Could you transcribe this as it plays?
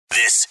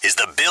This is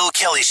the Bill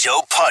Kelly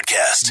Show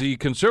podcast. The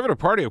Conservative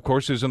Party, of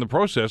course, is in the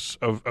process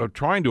of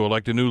trying to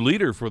elect a new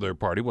leader for their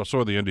party. Well, so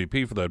are the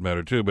NDP for that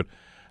matter, too. But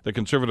the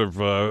Conservative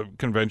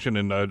convention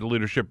and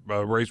leadership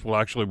race will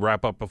actually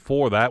wrap up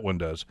before that one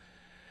does.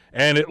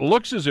 And it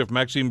looks as if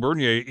Maxime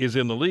Bernier is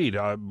in the lead.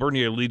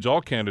 Bernier leads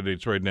all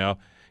candidates right now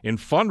in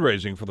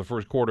fundraising for the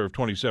first quarter of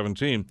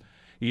 2017.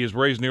 He has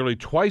raised nearly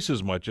twice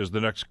as much as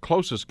the next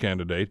closest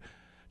candidate,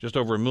 just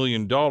over $1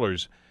 million.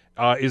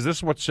 Is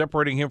this what's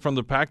separating him from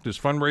the pack? Does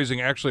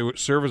fundraising actually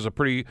serve as a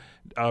pretty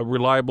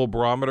reliable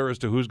barometer as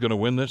to who's going to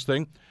win this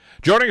thing?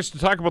 Joining us to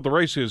talk about the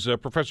race is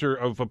Professor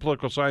of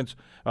Political Science,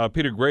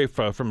 Peter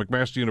Graefe from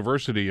McMaster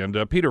University.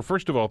 And Peter,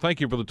 first of all,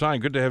 thank you for the time.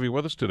 Good to have you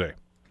with us today.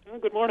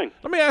 Good morning.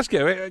 Let me ask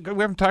you,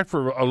 we haven't talked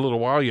for a little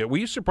while yet. Were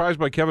you surprised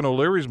by Kevin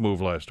O'Leary's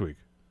move last week?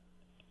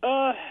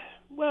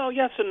 Well,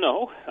 yes and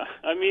no.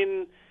 I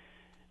mean,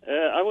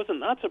 I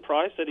wasn't that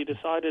surprised that he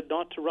decided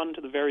not to run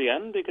to the very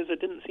end, because it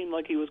didn't seem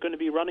like he was going to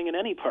be running in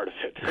any part of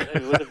it.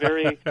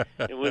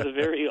 It was a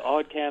very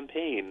odd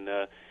campaign.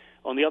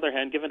 On the other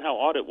hand, given how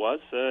odd it was,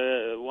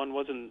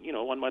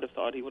 one might have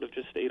thought he would have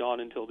just stayed on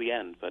until the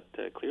end. But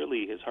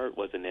clearly, his heart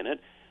wasn't in it.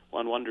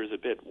 One wonders a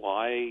bit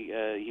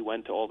why he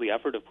went to all the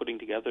effort of putting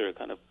together a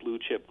kind of blue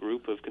chip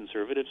group of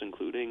conservatives,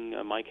 including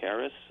Mike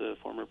Harris,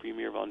 former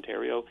Premier of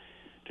Ontario,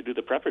 to do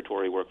the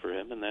preparatory work for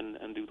him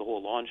and do the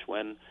whole launch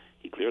when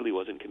he clearly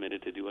wasn't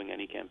committed to doing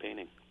any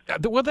campaigning.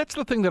 Well, that's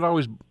the thing that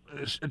always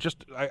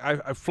just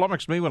I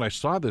flummoxed me when I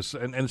saw this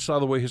and saw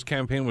the way his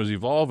campaign was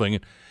evolving.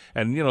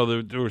 And you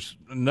know, there was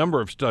a number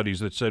of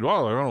studies that said,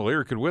 well, Ronald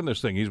Lear could win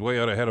this thing. He's way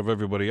out ahead of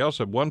everybody else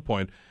at one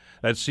point.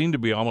 That seemed to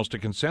be almost a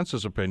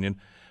consensus opinion.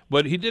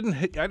 But he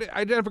didn't.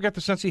 I never got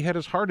the sense he had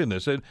his heart in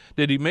this.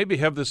 Did he maybe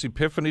have this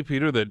epiphany,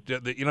 Peter,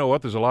 that you know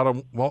what? There's a lot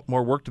of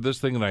more work to this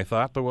thing than I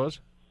thought there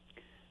was.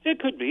 It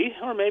could be,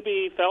 or maybe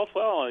he felt,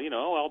 well,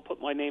 I'll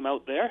put my name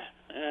out there,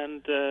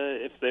 and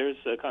if there's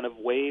a kind of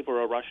wave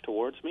or a rush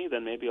towards me,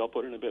 then maybe I'll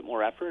put in a bit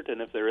more effort.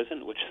 And if there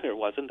isn't, which there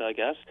wasn't, I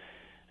guess,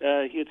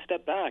 he'd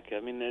step back. I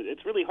mean,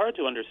 it's really hard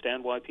to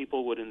understand why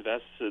people would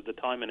invest the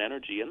time and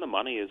energy and the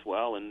money as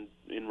well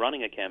in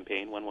running a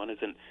campaign when one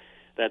isn't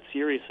that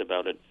serious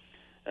about it.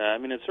 I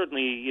mean, it's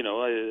certainly,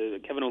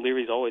 Kevin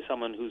O'Leary's always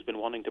someone who's been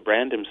wanting to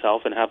brand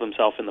himself and have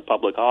himself in the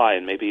public eye,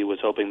 and maybe he was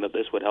hoping that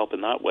this would help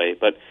in that way.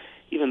 But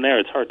even there,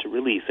 it's hard to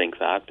really think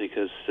that,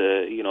 because,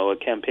 a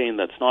campaign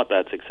that's not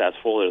that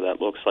successful or that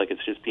looks like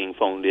it's just being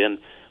phoned in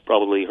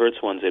probably hurts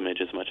one's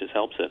image as much as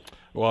helps it.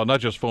 Well, not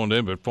just phoned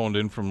in, but phoned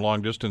in from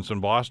long distance in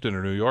Boston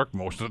or New York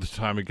most of the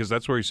time, because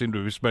that's where he seemed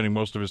to be spending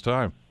most of his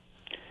time.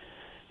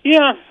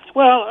 Yeah,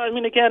 well, I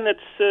mean, again,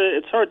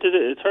 it's hard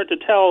to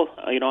tell,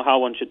 how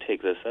one should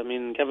take this. I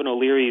mean, Kevin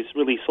O'Leary's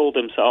really sold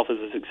himself as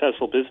a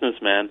successful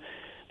businessman,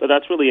 but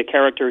that's really a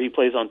character he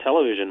plays on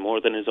television more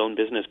than his own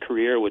business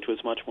career, which was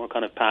much more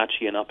kind of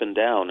patchy and up and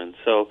down. And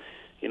so,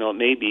 it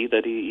may be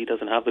that he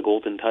doesn't have the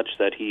golden touch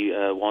that he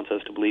wants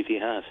us to believe he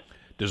has.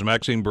 Does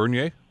Maxime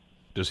Bernier?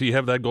 Does he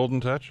have that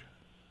golden touch?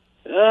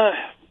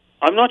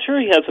 I'm not sure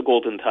he has a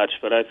golden touch,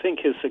 but I think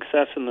his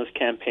success in this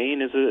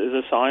campaign is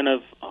a sign of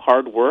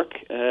hard work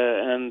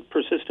and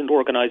persistent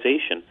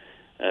organization.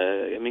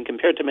 I mean,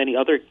 compared to many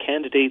other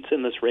candidates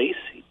in this race,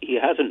 he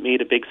hasn't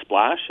made a big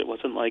splash. It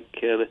wasn't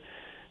like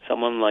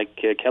someone like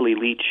Kelly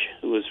Leitch,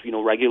 who was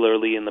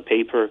regularly in the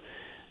paper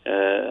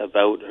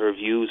about her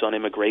views on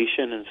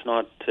immigration. And it's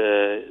not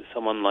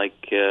someone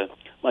like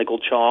Michael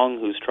Chong,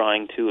 who's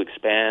trying to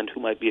expand,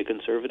 who might be a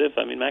conservative.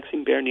 I mean,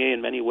 Maxime Bernier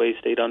in many ways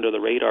stayed under the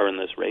radar in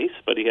this race,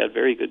 but he had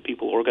very good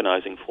people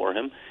organizing for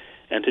him.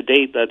 And to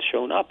date, that's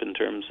shown up in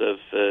terms of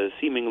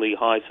seemingly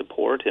high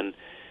support. And,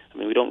 I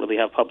mean, we don't really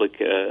have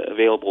public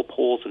available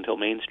polls until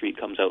Main Street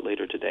comes out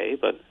later today,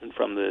 but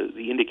from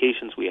the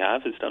indications we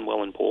have, it's done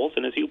well in polls.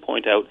 And as you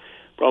point out,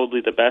 probably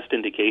the best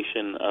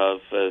indication of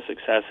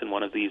success in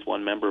one of these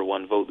one-member,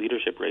 one-vote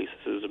leadership races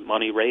is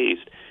money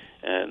raised.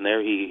 And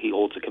there he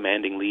holds a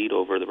commanding lead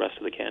over the rest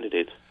of the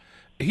candidates.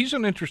 He's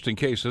an interesting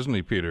case, isn't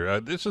he,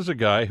 Peter? This is a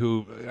guy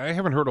who, I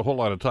haven't heard a whole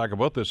lot of talk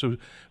about this, who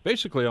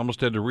basically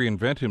almost had to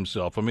reinvent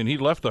himself. I mean, he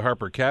left the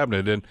Harper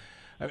cabinet, and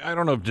I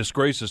don't know if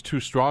disgrace is too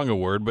strong a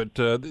word, but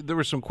there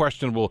were some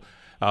questionable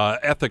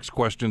ethics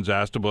questions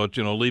asked about,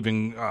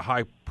 leaving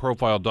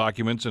high-profile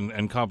documents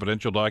and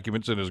confidential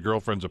documents in his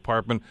girlfriend's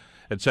apartment,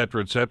 et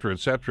cetera, et cetera, et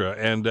cetera.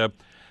 And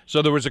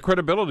so there was a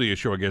credibility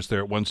issue, I guess, there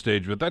at one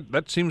stage, but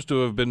that seems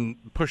to have been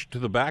pushed to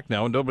the back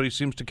now, and nobody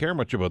seems to care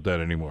much about that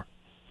anymore.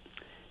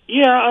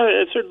 Yeah,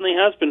 it certainly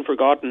has been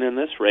forgotten in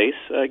this race.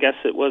 I guess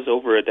it was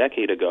over a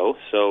decade ago,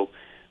 so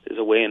there's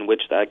a way in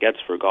which that gets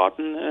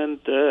forgotten. And,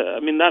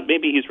 that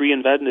maybe he's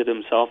reinvented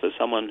himself as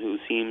someone who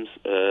seems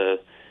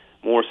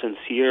more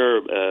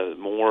sincere,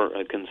 more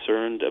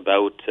concerned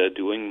about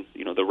doing,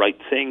 the right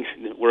thing,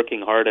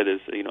 working hard at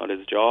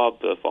his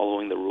job,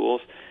 following the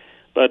rules.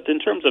 But in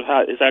terms of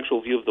his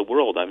actual view of the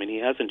world, I mean, he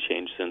hasn't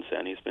changed since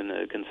then. He's been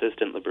a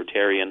consistent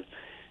libertarian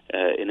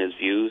in his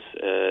views,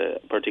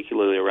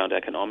 particularly around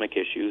economic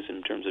issues,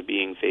 in terms of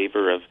being in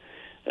favor of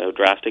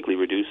drastically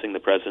reducing the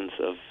presence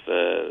of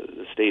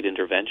the state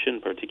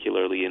intervention,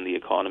 particularly in the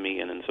economy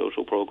and in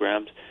social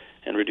programs,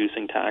 and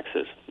reducing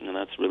taxes. And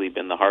that's really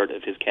been the heart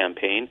of his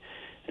campaign.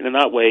 And in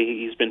that way,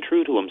 he's been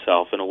true to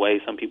himself. In a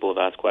way, some people have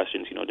asked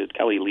questions, did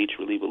Kelly Leitch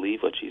really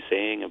believe what she's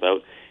saying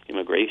about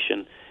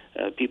immigration?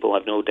 People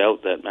have no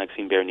doubt that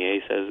Maxime Bernier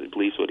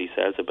believes what he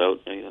says about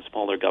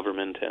smaller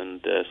government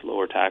and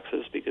lower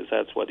taxes, because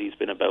that's what he's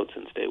been about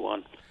since day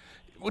one.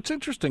 What's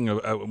interesting,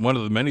 one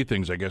of the many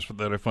things, I guess,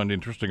 that I find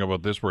interesting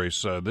about this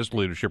race, this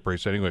leadership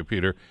race anyway,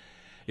 Peter,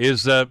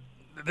 is that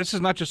this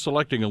is not just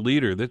selecting a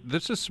leader.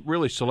 This is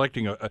really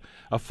selecting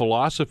a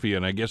philosophy,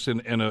 and I guess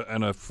in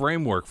a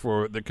framework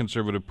for the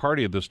Conservative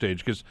Party at this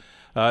stage. Because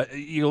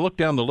you look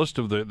down the list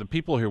of the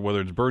people here,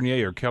 whether it's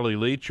Bernier or Kelly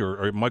Leitch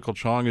or Michael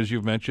Chong, as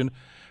you've mentioned,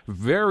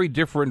 very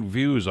different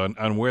views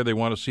on where they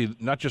want to see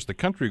not just the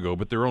country go,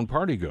 but their own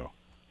party go.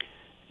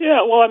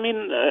 Yeah, well, I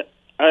mean,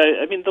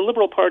 the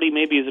Liberal Party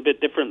maybe is a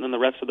bit different than the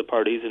rest of the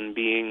parties in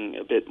being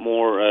a bit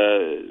more,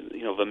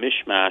 of a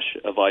mishmash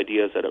of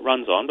ideas that it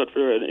runs on. But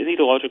for an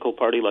ideological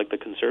party like the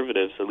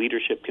Conservatives, the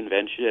leadership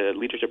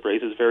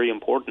race is very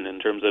important in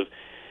terms of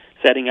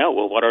setting out,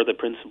 what are the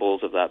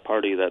principles of that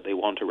party that they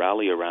want to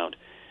rally around.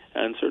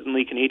 And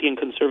certainly Canadian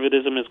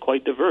conservatism is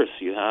quite diverse.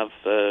 You have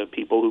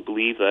people who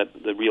believe that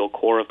the real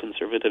core of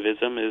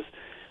conservatism is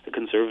the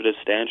conservative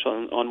stance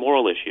on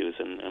moral issues.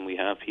 And we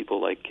have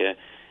people like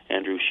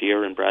Andrew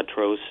Scheer and Brad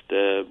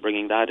Trost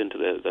bringing that into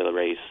the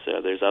race.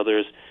 There's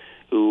others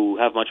who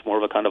have much more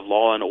of a kind of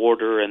law and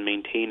order and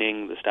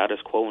maintaining the status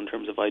quo in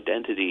terms of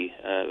identity,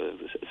 a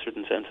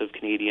certain sense of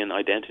Canadian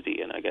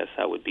identity. And I guess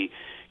that would be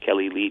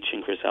Kelly Leitch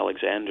and Chris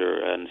Alexander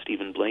and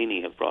Stephen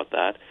Blaney have brought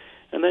that.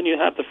 And then you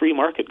have the free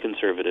market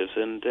conservatives.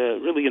 And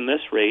really in this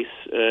race,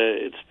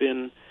 it's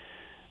been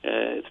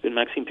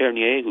Maxime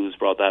Bernier who's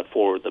brought that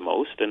forward the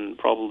most, and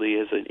probably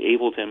has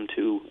enabled him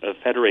to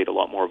federate a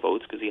lot more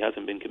votes because he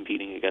hasn't been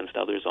competing against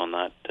others on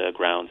that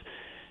grounds.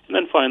 And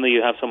then finally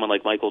you have someone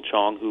like Michael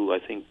Chong, who I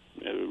think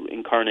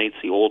incarnates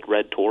the old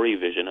red Tory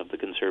vision of the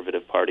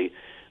Conservative Party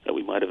that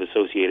we might have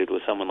associated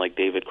with someone like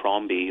David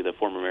Crombie, the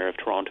former mayor of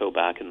Toronto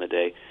back in the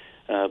day.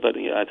 But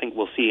I think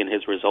we'll see in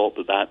his result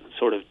that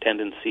sort of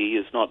tendency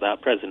is not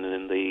that present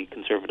in the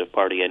Conservative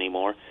Party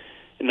anymore.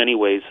 In many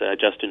ways,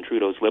 Justin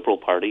Trudeau's Liberal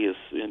Party is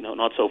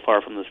not so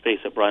far from the space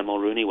that Brian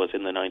Mulroney was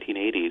in the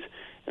 1980s,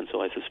 and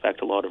so I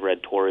suspect a lot of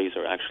red Tories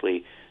are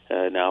actually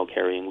now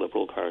carrying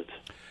Liberal cards.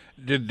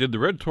 Did the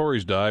red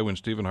Tories die when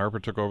Stephen Harper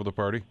took over the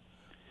party?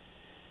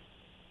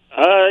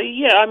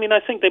 Yeah, I mean, I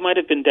think they might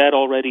have been dead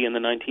already in the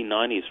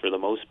 1990s for the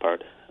most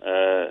part.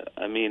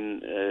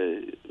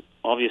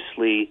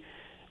 Obviously,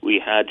 we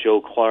had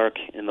Joe Clark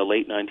in the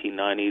late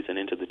 1990s and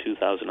into the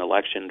 2000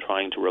 election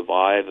trying to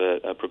revive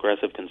a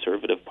progressive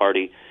Conservative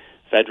Party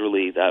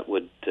federally that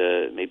would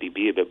maybe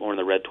be a bit more in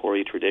the red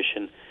Tory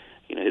tradition.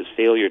 His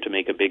failure to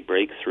make a big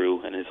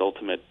breakthrough and his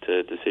ultimate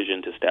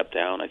decision to step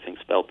down, I think,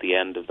 spelt the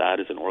end of that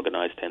as an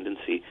organized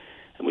tendency.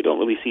 And we don't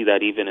really see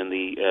that even in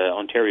the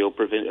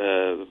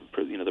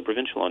the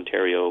provincial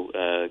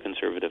Ontario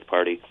Conservative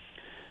Party.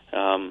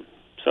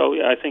 So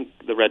I think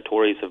the red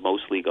Tories have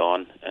mostly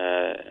gone,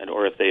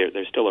 or if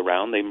they're still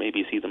around, they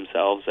maybe see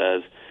themselves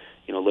as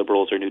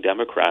Liberals or New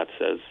Democrats,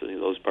 as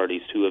those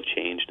parties too have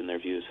changed in their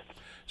views.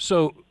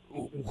 So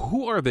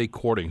who are they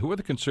courting? Who are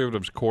the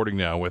Conservatives courting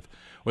now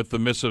with the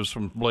missives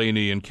from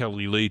Blaney and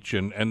Kelly Leitch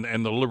and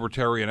the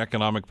libertarian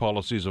economic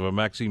policies of a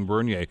Maxime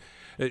Bernier?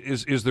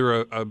 Is there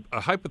a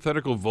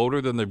hypothetical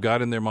voter that they've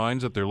got in their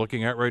minds that they're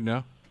looking at right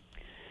now?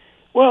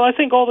 Well, I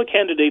think all the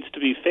candidates, to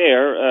be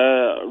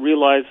fair,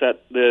 realize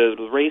that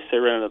the race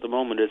they're in at the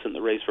moment isn't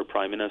the race for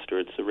Prime Minister.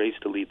 It's the race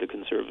to lead the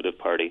Conservative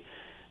Party.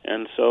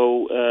 And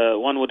so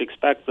one would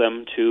expect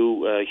them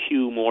to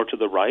hew more to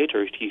the right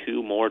or to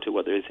hew more to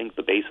what they think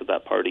the base of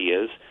that party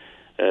is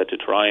to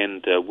try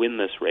and win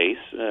this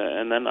race.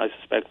 And then I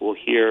suspect we'll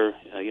hear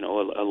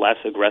a less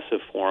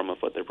aggressive form of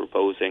what they're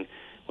proposing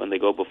when they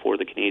go before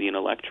the Canadian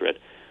electorate.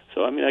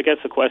 So, I guess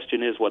the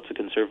question is, what's the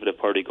Conservative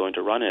Party going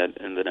to run at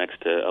in the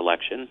next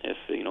election? If,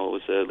 it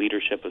was a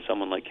leadership of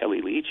someone like Kelly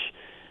Leitch,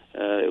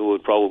 it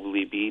would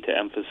probably be to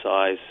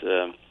emphasize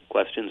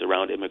questions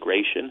around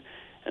immigration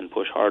and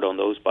push hard on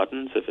those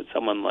buttons. If it's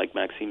someone like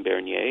Maxime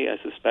Bernier,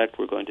 I suspect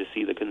we're going to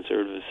see the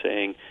Conservatives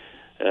saying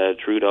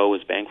Trudeau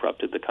has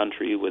bankrupted the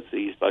country with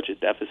these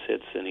budget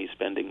deficits and he's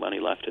spending money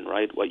left and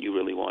right. What you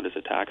really want is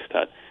a tax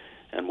cut.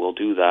 And we'll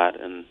do that,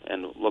 and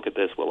look at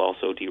this, we'll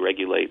also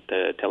deregulate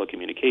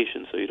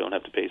telecommunications so you don't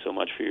have to pay so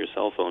much for your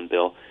cell phone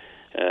bill.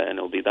 And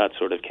it'll be that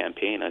sort of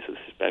campaign I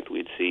suspect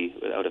we'd see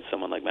out of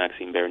someone like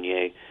Maxime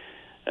Bernier.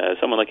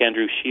 Someone like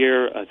Andrew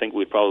Scheer, I think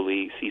we'd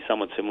probably see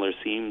somewhat similar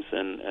themes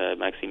than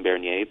Maxime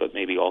Bernier, but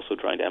maybe also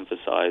trying to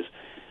emphasize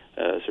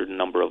a certain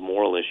number of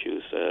moral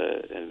issues,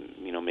 and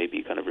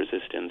maybe kind of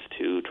resistance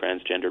to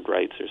transgendered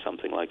rights or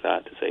something like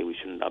that, to say we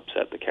shouldn't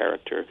upset the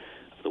character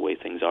of the way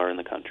things are in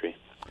the country.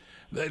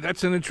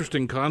 That's an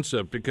interesting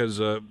concept because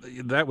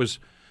that was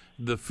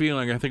the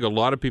feeling I think a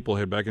lot of people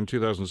had back in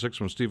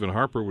 2006 when Stephen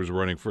Harper was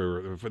running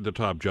for the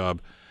top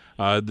job.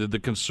 The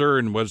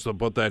concern was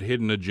about that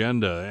hidden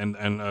agenda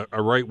and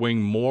a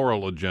right-wing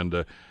moral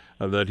agenda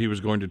that he was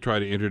going to try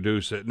to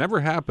introduce. It never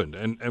happened,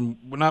 and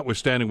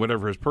notwithstanding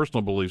whatever his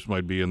personal beliefs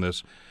might be in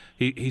this,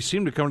 he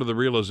seemed to come to the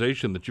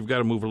realization that you've got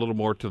to move a little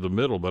more to the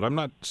middle. But I'm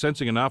not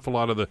sensing an awful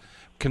lot of the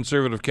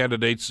Conservative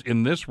candidates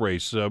in this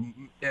race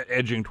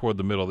edging toward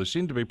the middle. They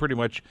seem to be pretty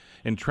much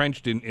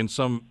entrenched in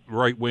some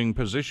right-wing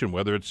position,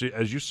 whether it's,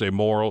 as you say,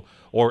 moral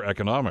or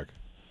economic.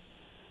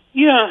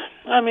 Yeah,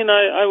 I mean,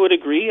 I would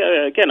agree.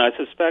 Again, I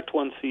suspect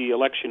once the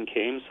election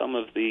came, some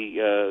of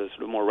the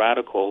sort of more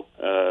radical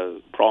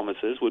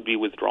promises would be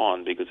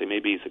withdrawn because they may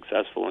be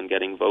successful in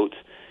getting votes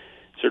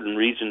certain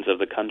regions of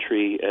the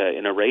country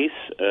in a race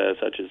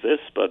such as this,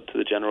 but to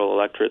the general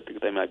electorate,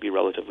 they might be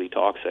relatively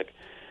toxic.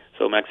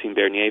 So Maxime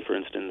Bernier, for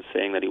instance,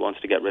 saying that he wants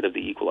to get rid of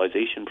the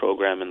equalization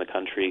program in the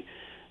country,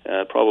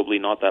 probably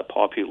not that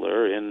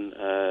popular in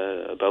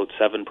about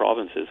 7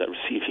 provinces that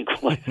receive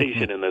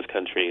equalization in this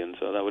country, and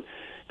so that would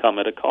come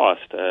at a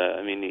cost.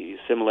 I mean, he's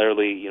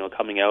similarly,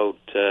 coming out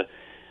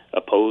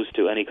opposed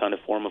to any kind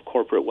of form of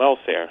corporate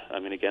welfare. I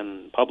mean,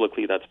 again,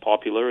 publicly that's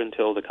popular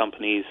until the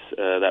companies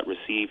that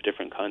receive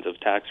different kinds of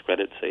tax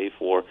credits, say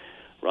for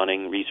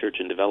running research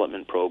and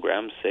development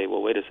programs, say,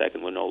 well, wait a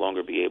second, we'll no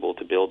longer be able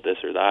to build this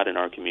or that in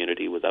our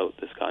community without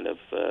this kind of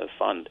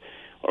fund,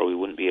 or we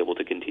wouldn't be able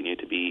to continue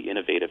to be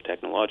innovative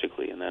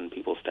technologically, and then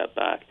people step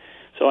back.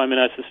 So, I mean,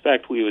 I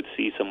suspect we would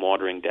see some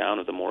watering down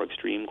of the more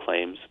extreme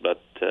claims,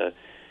 but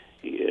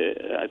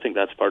I think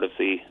that's part of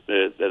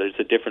that there's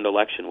a different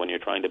election when you're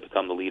trying to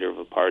become the leader of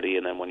a party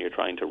and then when you're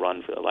trying to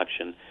run for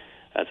election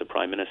as a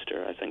prime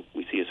minister. I think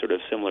we see a sort of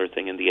similar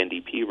thing in the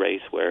NDP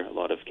race where a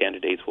lot of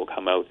candidates will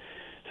come out,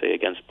 say,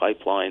 against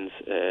pipelines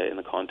in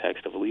the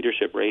context of a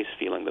leadership race,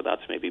 feeling that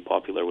that's maybe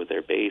popular with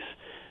their base,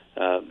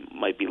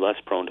 might be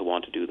less prone to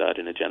want to do that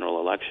in a general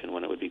election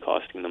when it would be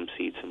costing them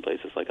seats in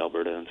places like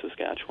Alberta and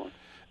Saskatchewan.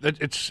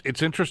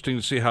 It's interesting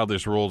to see how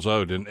this rolls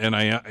out, and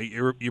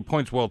your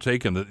point's well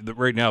taken. That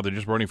right now they're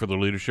just running for the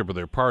leadership of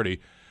their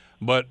party,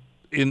 but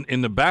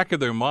in the back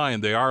of their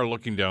mind they are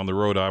looking down the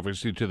road,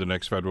 obviously, to the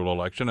next federal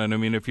election. And I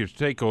mean, if you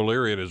take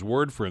O'Leary at his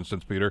word, for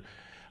instance, Peter,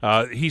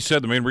 he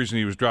said the main reason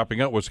he was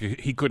dropping out was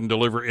he couldn't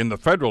deliver in the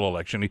federal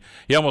election.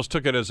 He almost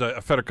took it as a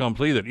fait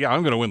accompli that,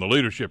 I'm going to win the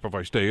leadership if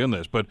I stay in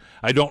this, but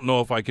I don't know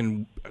if I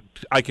can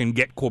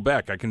get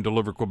Quebec, I can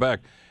deliver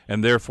Quebec,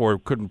 and therefore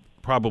couldn't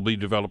probably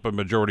develop a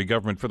majority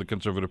government for the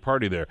Conservative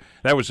Party there.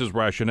 That was his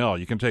rationale.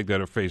 You can take that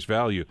at face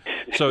value.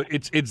 So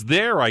it's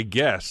there, I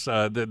guess,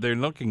 that they're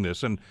looking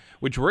this, and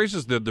which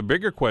raises the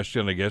bigger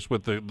question, I guess,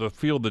 with the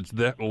field that's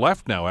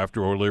left now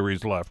after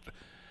O'Leary's left.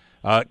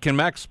 Can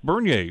Max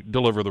Bernier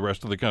deliver the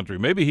rest of the country?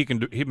 Maybe he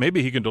can.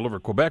 Maybe he can deliver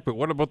Quebec, but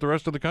what about the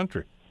rest of the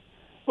country?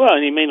 Well,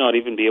 and he may not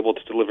even be able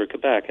to deliver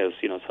Quebec, as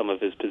some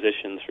of his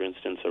positions, for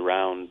instance,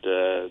 around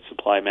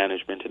supply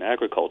management and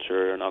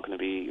agriculture, are not going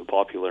to be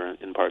popular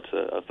in parts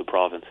of the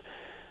province.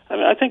 I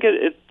mean, I think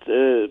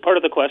part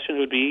of the question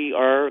would be: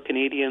 are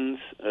Canadians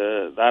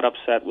that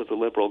upset with the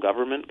Liberal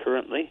government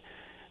currently?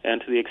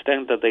 And to the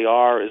extent that they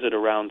are, is it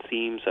around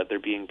themes that they're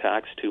being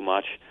taxed too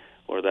much,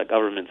 or that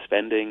government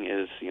spending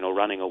is,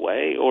 running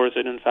away, or is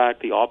it in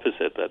fact the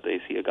opposite, that they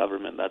see a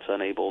government that's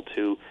unable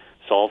to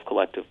solve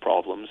collective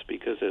problems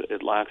because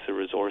it lacks the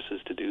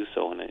resources to do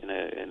so in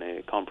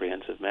a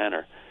comprehensive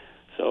manner?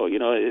 So,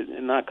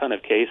 in that kind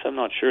of case, I'm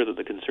not sure that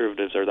the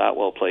Conservatives are that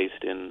well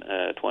placed in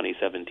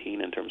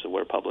 2017 in terms of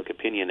where public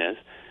opinion is.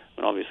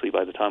 And obviously,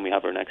 by the time we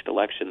have our next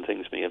election,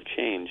 things may have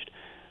changed.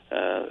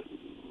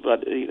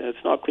 But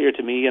it's not clear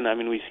to me, and I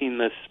mean, we've seen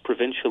this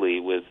provincially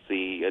with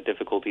the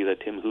difficulty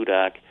that Tim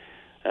Hudak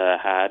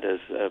had as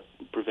a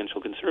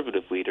provincial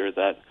Conservative leader,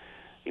 that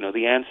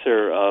the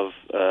answer of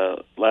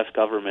less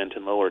government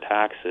and lower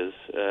taxes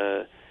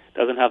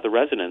doesn't have the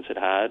resonance it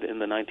had in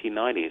the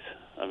 1990s.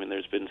 I mean,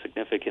 there's been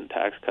significant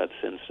tax cuts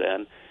since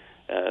then.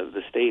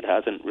 The state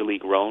hasn't really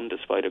grown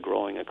despite a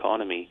growing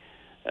economy.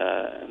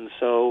 And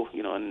so,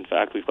 and in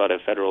fact, we've got a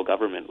federal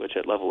government which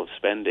at level of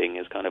spending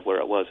is kind of where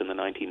it was in the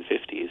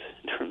 1950s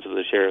in terms of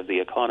the share of the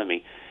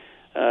economy.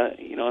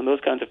 In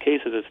those kinds of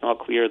cases, it's not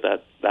clear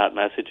that that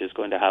message is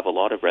going to have a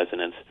lot of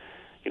resonance,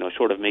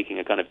 short of making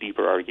a kind of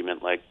deeper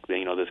argument like,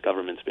 this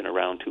government's been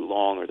around too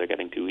long, or they're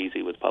getting too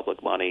easy with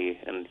public money,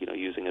 and,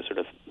 using a sort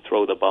of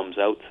throw the bums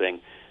out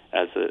thing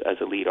as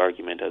a lead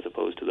argument, as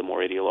opposed to the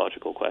more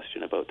ideological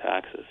question about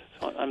taxes.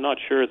 So I'm not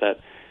sure that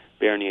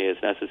Bernier is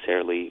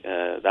necessarily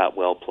that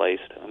well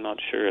placed. I'm not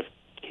sure if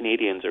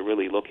Canadians are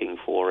really looking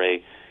for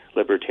a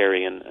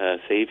libertarian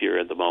savior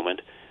at the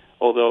moment,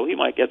 although he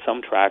might get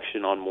some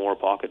traction on more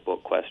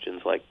pocketbook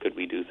questions like, could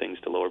we do things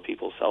to lower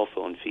people's cell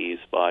phone fees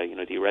by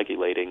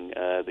deregulating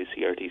the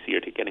CRTC, or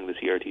to getting the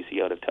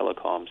CRTC out of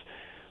telecoms.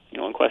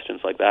 On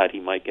questions like that,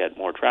 he might get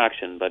more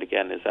traction. But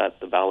again, is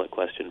that the ballot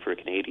question for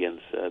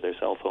Canadians, their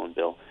cell phone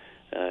bill?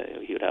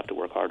 He would have to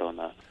work hard on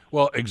that.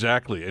 Well,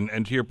 exactly.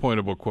 And to your point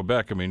about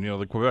Quebec, I mean,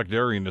 the Quebec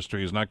dairy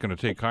industry is not going to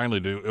take kindly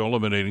to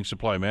eliminating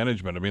supply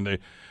management. I mean,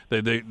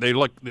 they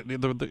like,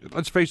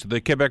 let's face it,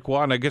 the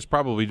Quebecois, and I guess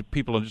probably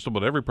people in just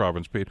about every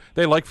province, Pete,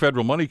 they like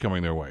federal money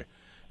coming their way.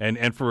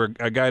 And for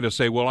a guy to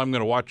say, well, I'm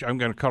going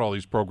to cut all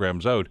these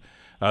programs out,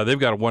 they've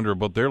got to wonder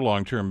about their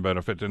long-term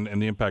benefit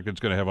and the impact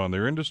it's going to have on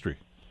their industry.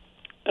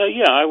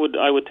 Yeah, I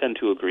would tend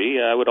to agree.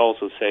 I would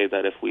also say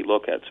that if we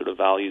look at sort of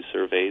value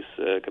surveys,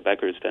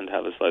 Quebecers tend to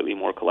have a slightly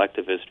more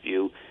collectivist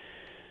view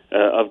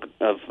of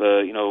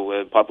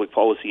public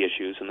policy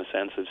issues, in the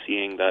sense of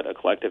seeing that a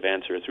collective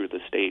answer through the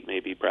state may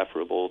be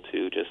preferable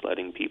to just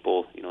letting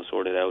people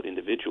sort it out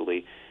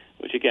individually,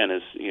 which again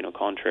is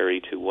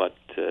contrary to what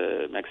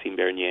Maxime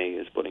Bernier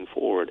is putting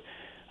forward.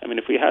 I mean,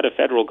 if we had a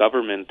federal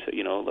government,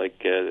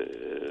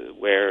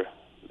 where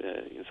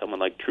someone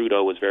like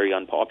Trudeau was very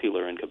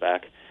unpopular in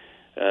Quebec,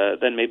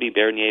 then maybe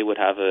Bernier would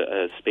have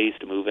a space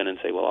to move in and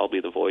say, well, I'll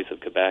be the voice of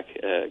Quebec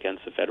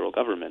against the federal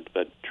government.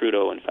 But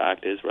Trudeau, in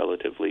fact, is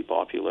relatively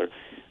popular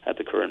at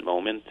the current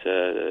moment.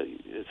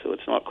 So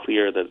it's not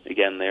clear that,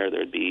 again,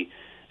 there'd be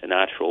a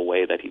natural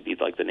way that he'd be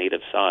like the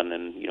native son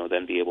and,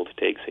 then be able to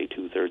take, say,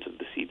 2/3 of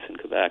the seats in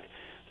Quebec.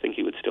 I think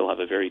he would still have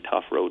a very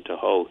tough road to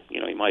hoe.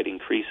 He might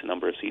increase the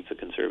number of seats the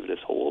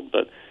Conservatives hold,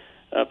 but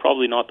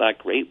probably not that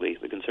greatly.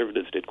 The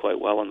Conservatives did quite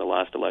well in the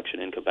last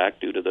election in Quebec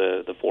due to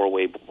the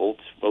four-way vote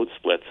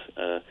splits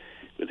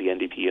with the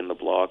NDP and the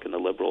Bloc and the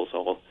Liberals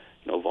all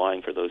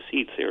vying for those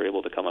seats. They were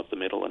able to come up the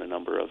middle in a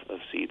number of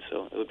seats.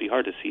 So it would be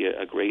hard to see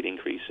a great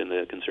increase in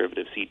the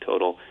Conservative seat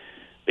total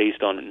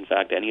based on, in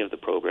fact, any of the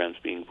programs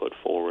being put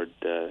forward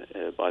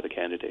by the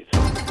candidates.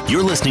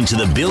 You're listening to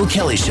The Bill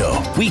Kelly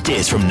Show,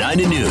 weekdays from 9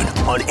 to noon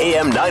on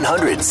AM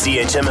 900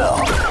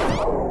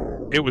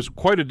 CHML. It was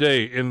quite a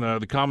day in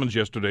the Commons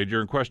yesterday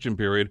during question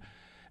period,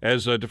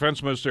 as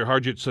Defense Minister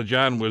Harjit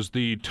Sajjan was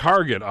the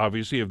target,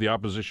 obviously, of the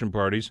opposition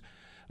parties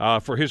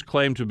for his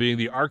claim to being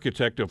the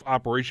architect of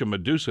Operation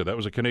Medusa. That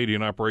was a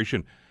Canadian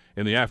operation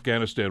in the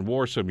Afghanistan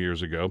war some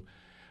years ago.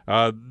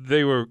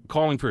 They were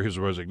calling for his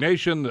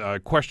resignation,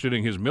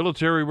 questioning his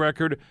military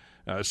record.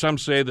 Some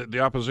say that the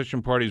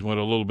opposition parties went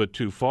a little bit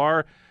too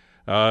far.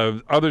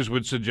 Others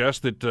would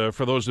suggest that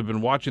for those who have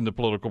been watching the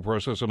political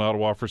process in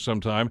Ottawa for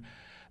some time,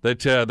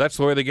 that's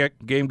the way the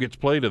game gets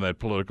played in that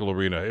political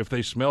arena. If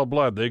they smell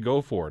blood, they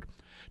go for it.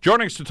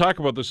 Joining us to talk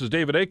about this is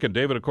David Akin.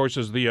 David, of course,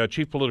 is the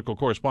chief political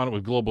correspondent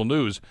with Global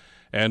News,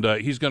 and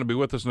he's going to be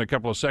with us in a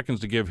couple of seconds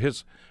to give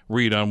his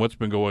read on what's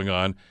been going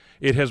on.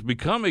 It has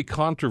become a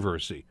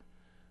controversy,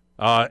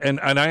 and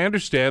I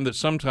understand that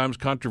sometimes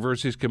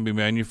controversies can be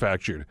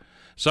manufactured.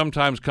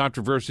 Sometimes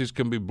controversies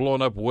can be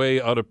blown up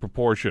way out of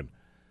proportion.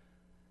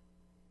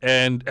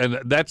 And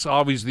that's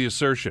always the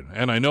assertion.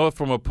 And I know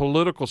from a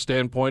political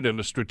standpoint and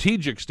a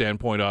strategic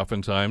standpoint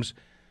oftentimes,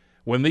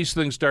 when these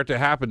things start to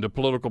happen to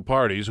political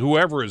parties,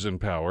 whoever is in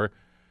power,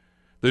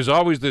 there's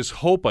always this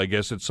hope, I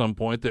guess, at some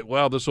point that,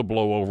 well, this will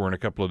blow over in a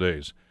couple of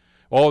days.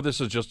 Oh, this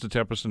is just a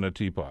tempest in a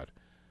teapot.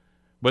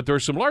 But there are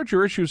some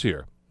larger issues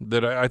here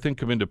that I think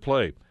come into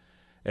play.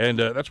 And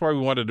that's why we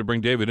wanted to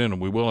bring David in,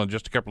 and we will in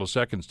just a couple of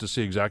seconds to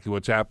see exactly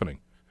what's happening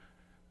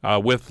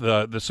with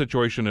the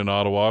situation in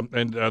Ottawa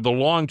and the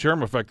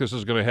long-term effect this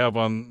is going to have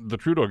on the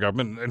Trudeau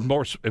government, and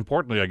more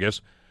importantly, I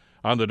guess,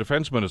 on the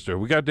defense minister.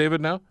 We got David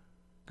now?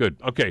 Good.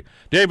 Okay.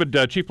 David,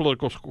 chief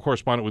political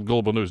correspondent with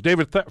Global News.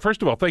 David,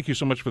 first of all, thank you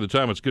so much for the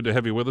time. It's good to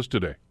have you with us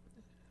today.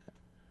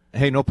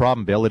 Hey, no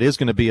problem, Bill. It is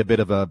going to be a bit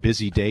of a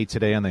busy day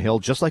today on the Hill,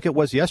 just like it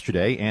was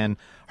yesterday, and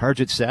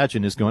Harjit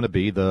Sajjan is going to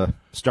be the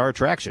star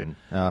attraction,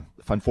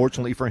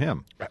 unfortunately for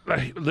him.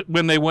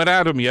 When they went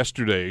at him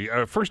yesterday,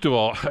 first of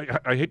all,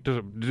 I hate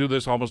to do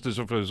this almost as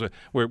if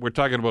we're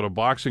talking about a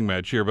boxing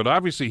match here, but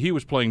obviously he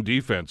was playing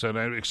defense, and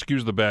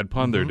excuse the bad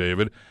pun there,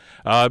 David.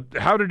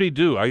 How did he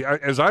do?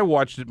 As I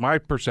watched it, my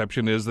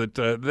perception is that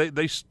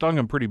they stung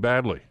him pretty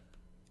badly.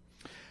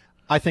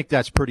 I think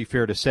that's pretty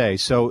fair to say.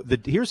 So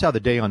here's how the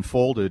day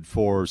unfolded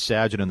for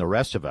Sajjan and the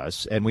rest of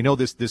us. And we know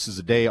this is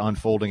a day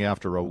unfolding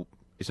after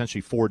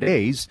essentially 4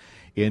 days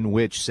in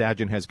which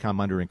Sajjan has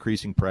come under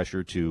increasing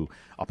pressure to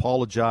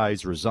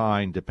apologize,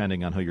 resign,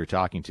 depending on who you're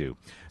talking to.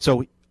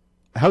 So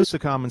House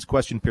of Commons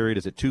question period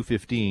is at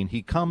 2:15.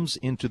 He comes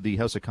into the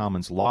House of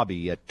Commons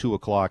lobby at 2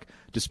 o'clock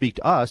to speak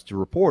to us, to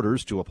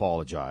reporters, to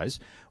apologize.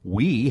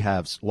 We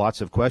have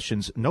lots of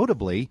questions.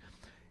 Notably,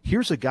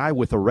 here's a guy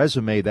with a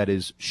resume that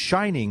is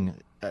shining.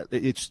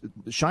 It's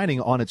shining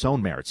on its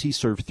own merits. He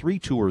served 3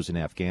 tours in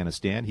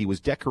Afghanistan. He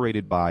was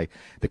decorated by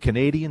the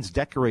Canadians,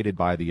 decorated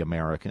by the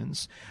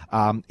Americans.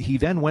 He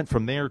then went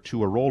from there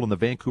to a role in the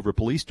Vancouver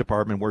Police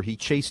Department where he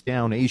chased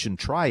down Asian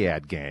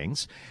triad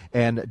gangs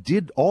and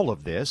did all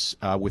of this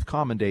with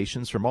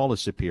commendations from all his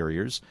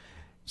superiors.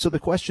 So the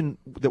question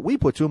that we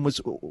put to him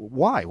was,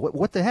 why?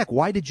 What the heck?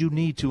 Why did you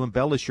need to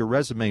embellish your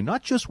resume?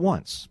 Not just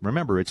once.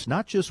 Remember, it's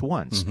not just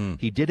once. Mm-hmm.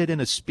 He did it in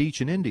a speech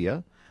in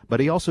India,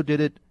 but he also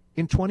did it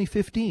in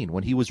 2015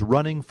 when he was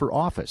running for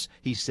office.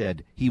 He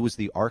said he was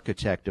the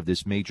architect of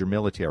this major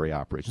military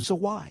operation. So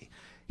why?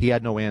 He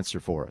had no answer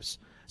for us.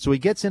 So he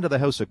gets into the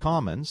House of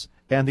Commons,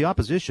 and the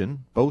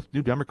opposition, both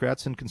New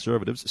Democrats and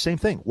Conservatives, same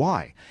thing.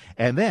 Why?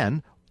 And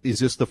then, is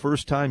this the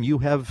first time you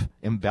have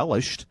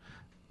embellished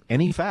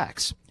any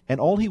facts? And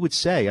all he would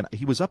say, and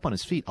he was up on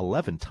his feet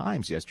 11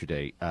 times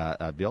yesterday,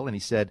 Bill, and he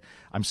said,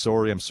 I'm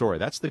sorry.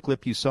 That's the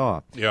clip you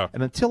saw. Yeah.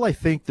 And until I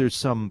think there's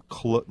some,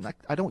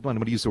 I don't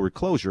want to use the word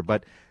closure,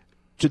 but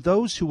to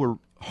those who were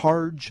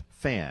Harge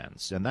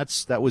fans, and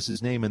that was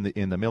his name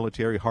in the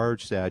military,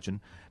 Harge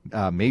Sajjan,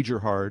 Major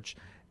Harge.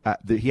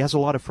 He has a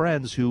lot of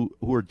friends who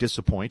are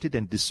disappointed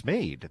and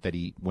dismayed that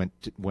he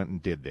went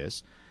and did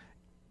this,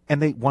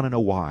 and they want to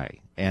know why.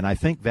 And I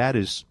think that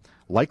is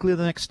likely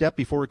the next step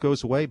before it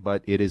goes away,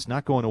 but it is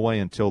not going away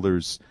until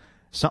there's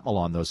something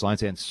along those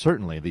lines. And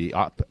certainly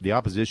the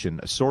opposition,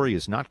 sorry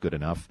is not good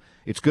enough.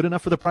 It's good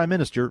enough for the Prime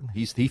Minister.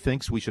 He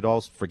thinks we should all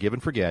forgive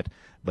and forget,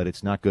 but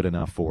it's not good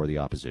enough for the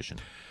opposition.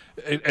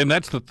 And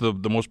that's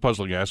the most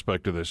puzzling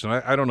aspect of this. And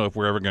I don't know if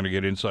we're ever going to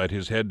get inside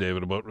his head,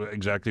 David, about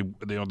exactly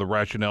the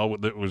rationale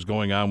that was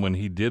going on when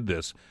he did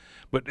this.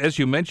 But as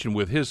you mentioned,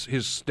 with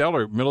his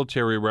stellar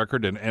military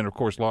record and, of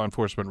course, law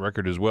enforcement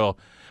record as well,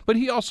 but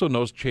he also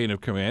knows chain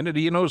of command. And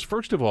he knows,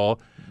 first of all,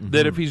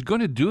 that if he's going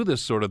to do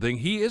this sort of thing,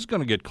 he is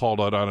going to get called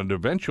out on it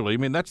eventually. I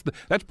mean, that's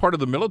part of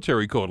the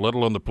military code, let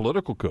alone the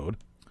political code.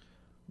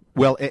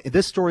 Well,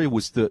 this story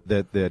was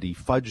that he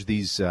fudged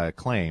these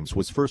claims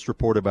was first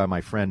reported by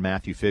my friend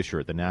Matthew Fisher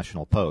at the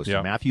National Post.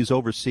 Yeah. Matthew's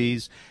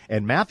overseas,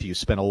 and Matthew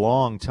spent a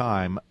long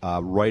time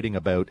writing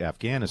about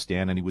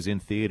Afghanistan, and he was in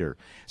theater.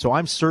 So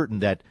I'm certain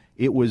that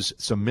it was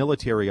some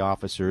military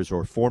officers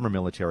or former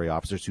military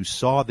officers who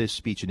saw this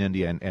speech in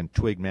India and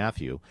twigged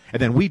Matthew.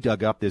 And then we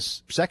dug up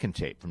this second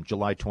tape from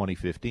July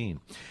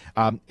 2015.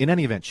 In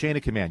any event, chain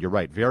of command, you're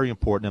right, very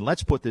important. And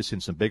let's put this in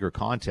some bigger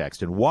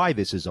context and why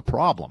this is a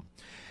problem.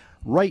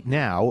 Right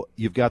now,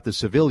 you've got the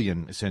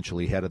civilian,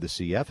 essentially, head of the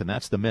CF, and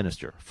that's the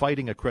minister,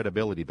 fighting a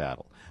credibility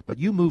battle. But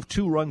you move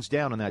 2 rungs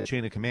down in that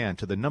chain of command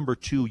to the number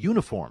 2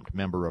 uniformed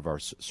member of our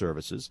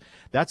services.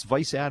 That's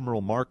Vice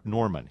Admiral Mark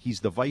Norman.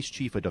 He's the Vice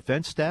Chief of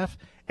Defense Staff,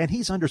 and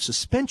he's under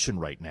suspension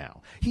right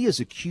now. He is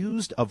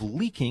accused of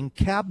leaking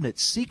cabinet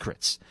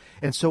secrets.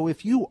 And so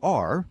if you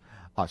are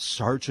a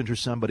sergeant or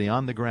somebody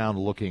on the ground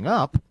looking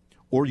up,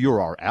 or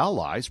you're our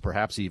allies,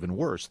 perhaps even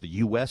worse, the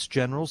U.S.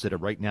 generals that are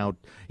right now,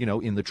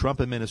 in the Trump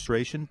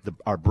administration,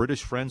 our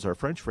British friends, our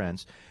French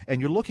friends,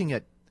 and you're looking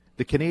at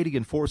the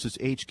Canadian Forces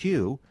HQ,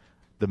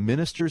 the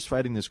minister's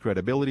fighting this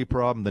credibility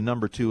problem, the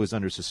number 2 is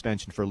under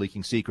suspension for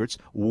leaking secrets.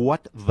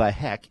 What the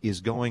heck is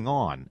going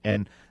on?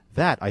 And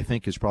that, I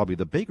think, is probably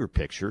the bigger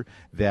picture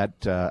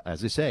that,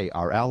 as I say,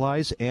 our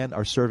allies and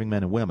our serving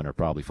men and women are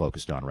probably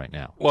focused on right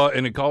now. Well,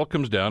 and it all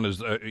comes down,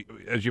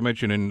 as you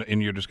mentioned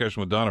in your discussion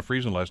with Donna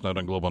Friesen last night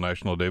on Global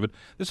National, David,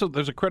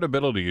 there's a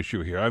credibility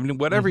issue here. I mean,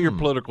 whatever your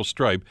political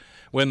stripe,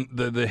 when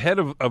the head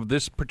of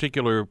this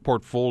particular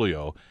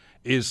portfolio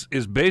is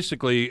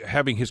basically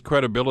having his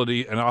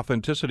credibility and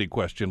authenticity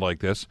questioned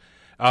like this,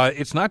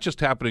 it's not just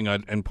happening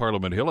in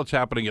Parliament Hill. It's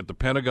happening at the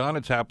Pentagon.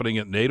 It's happening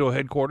at NATO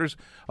headquarters.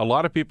 A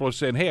lot of people are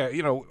saying,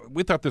 hey,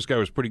 we thought this guy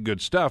was pretty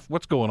good stuff.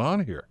 What's going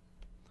on here?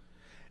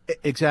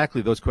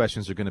 Exactly. Those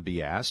questions are going to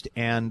be asked.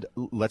 And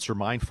let's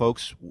remind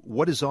folks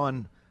what is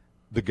on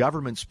the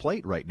government's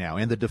plate right now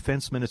and the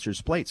defense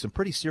minister's plate. Some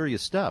pretty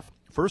serious stuff.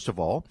 First of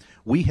all,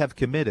 we have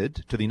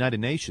committed to the United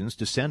Nations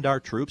to send our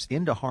troops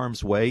into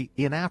harm's way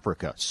in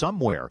Africa,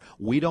 somewhere.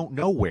 We don't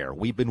know where.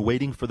 We've been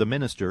waiting for the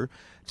minister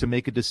to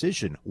make a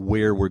decision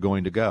where we're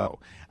going to go.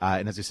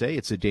 And as I say,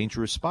 it's a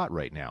dangerous spot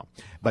right now.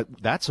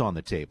 But that's on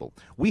the table.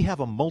 We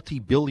have a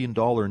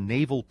multi-billion-dollar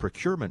naval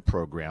procurement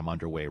program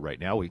underway right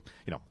now.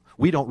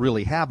 We don't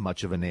really have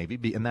much of a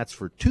Navy, and that's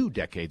for 2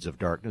 decades of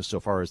darkness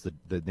so far as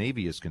the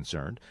Navy is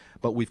concerned.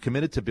 But we've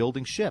committed to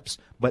building ships.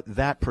 But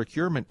that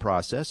procurement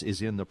process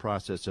is in the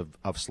process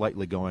of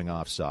slightly going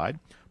offside,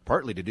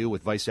 partly to do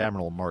with Vice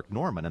Admiral Mark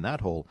Norman and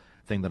that whole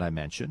thing that I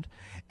mentioned.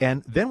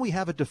 And then we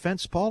have a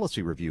defense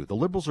policy review. The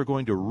Liberals are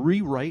going to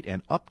rewrite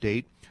and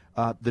update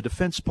the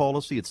defense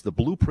policy. It's the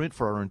blueprint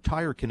for our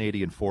entire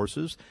Canadian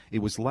forces. It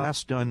was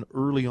last done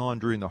early on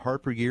during the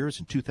Harper years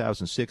in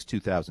 2006,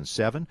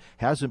 2007.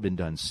 Hasn't been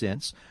done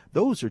since.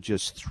 Those are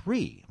just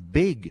 3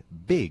 big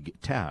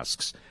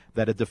tasks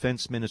that a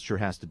defense minister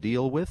has to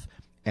deal with.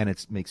 And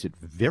it makes it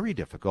very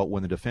difficult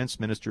when the defense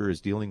minister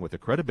is dealing with a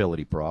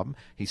credibility problem.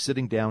 He's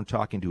sitting down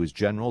talking to his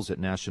generals at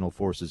National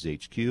Forces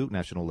HQ,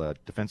 National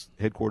Defense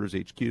Headquarters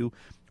HQ,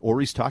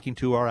 or he's talking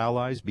to our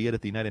allies, be it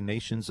at the United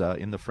Nations,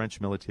 in the French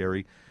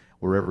military,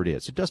 wherever it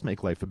is. It does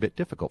make life a bit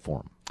difficult for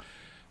him.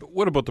 But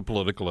what about the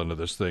political end of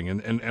this thing?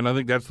 And I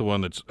think that's the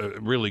one that's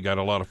really got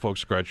a lot of folks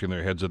scratching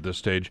their heads at this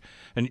stage.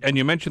 And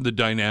you mentioned the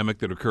dynamic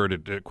that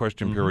occurred at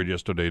question period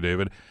yesterday,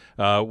 David,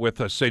 with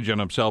Sajjan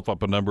himself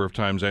up a number of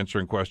times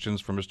answering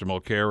questions from Mr.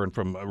 Mulcair and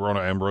from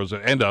Rona Ambrose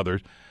and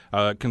others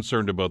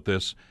concerned about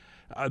this.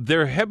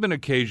 There have been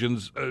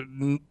occasions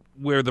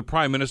where the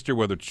Prime Minister,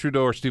 whether it's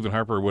Trudeau or Stephen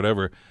Harper or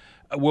whatever,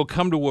 will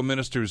come to a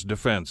minister's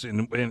defense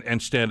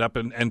and stand up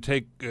and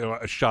take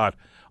a shot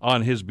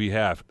on his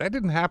behalf. That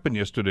didn't happen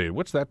yesterday.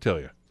 What's that tell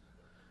you?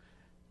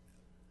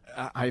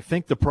 I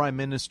think the Prime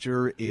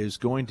Minister is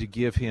going to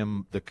give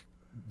him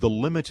the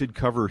limited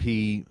cover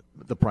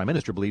the Prime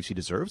Minister believes he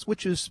deserves,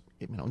 which is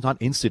not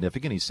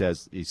insignificant. He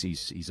says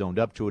he's owned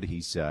up to it.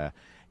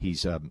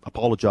 He's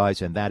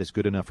apologized, and that is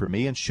good enough for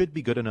me and should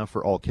be good enough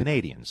for all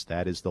Canadians.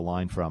 That is the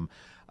line from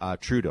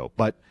Trudeau.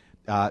 But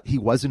he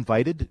was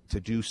invited to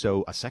do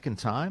so a second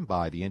time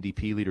by the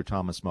NDP leader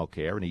Thomas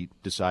Mulcair, and he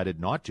decided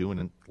not to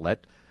and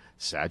let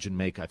Sajjan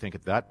make, I think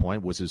at that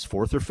point, was his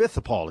fourth or fifth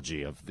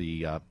apology of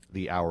the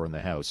hour in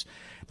the House.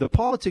 The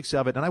politics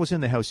of it, and I was in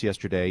the House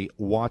yesterday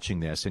watching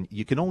this, and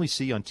you can only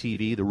see on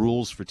TV, the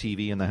rules for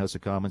TV in the House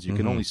of Commons, you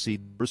can only see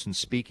the person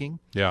speaking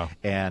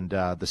and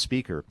the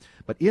speaker.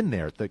 But in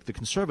there, the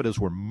Conservatives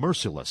were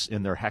merciless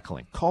in their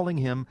heckling, calling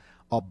him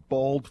a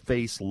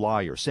bald-faced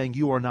liar, saying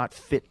you are not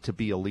fit to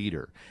be a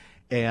leader.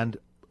 And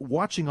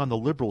watching on the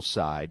Liberal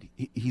side,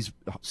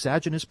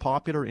 Sajjan is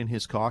popular in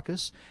his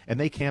caucus, and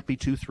they can't be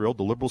too thrilled.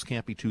 The Liberals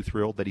can't be too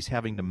thrilled that he's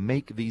having to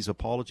make these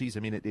apologies.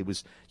 I mean, it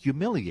was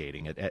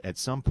humiliating at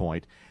some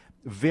point.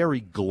 Very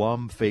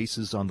glum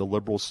faces on the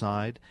Liberal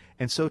side.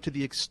 And so to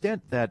the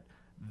extent that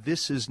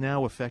this is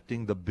now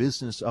affecting the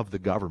business of the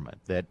government,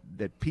 that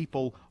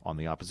people on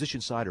the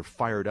opposition side are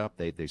fired up.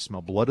 They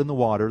smell blood in the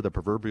water, the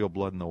proverbial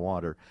blood in the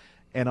water.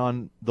 And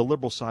on the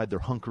Liberal side, they're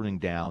hunkering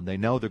down. They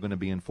know they're going to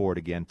be in for it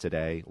again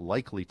today,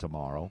 likely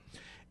tomorrow.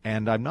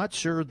 And I'm not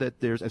sure that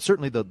there's – and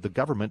certainly the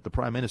government, the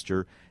Prime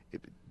Minister,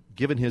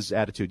 given his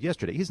attitude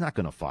yesterday, he's not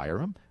going to fire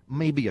him.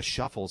 Maybe a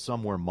shuffle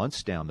somewhere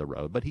months down the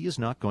road, but he is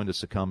not going to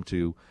succumb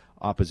to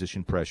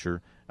opposition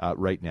pressure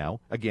right now,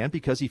 again,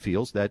 because he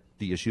feels that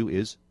the issue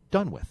is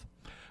done with.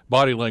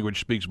 Body language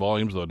speaks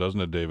volumes, though,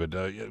 doesn't it, David?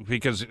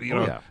 Because,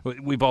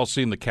 we've all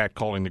seen the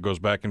catcalling that goes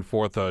back and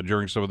forth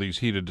during some of these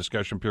heated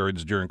discussion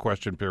periods during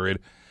question period,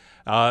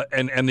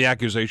 and the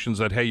accusations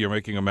that, hey, you're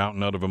making a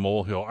mountain out of a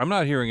molehill. I'm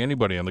not hearing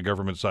anybody on the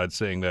government side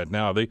saying that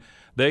now. They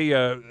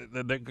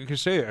like I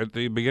say at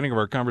the beginning of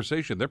our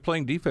conversation, they're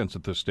playing defense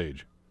at this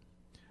stage.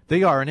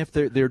 They are, and if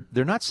they're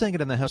not saying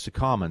it in the House of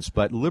Commons,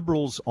 but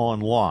Liberals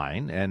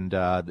online and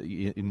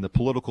in the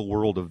political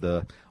world of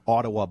the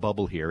Ottawa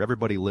bubble here,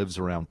 everybody lives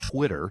around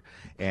Twitter,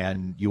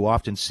 and you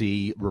often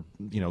see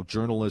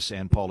journalists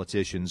and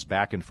politicians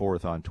back and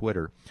forth on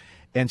Twitter,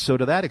 and so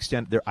to that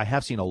extent, I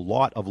have seen a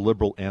lot of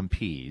Liberal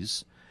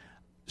MPs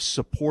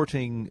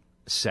supporting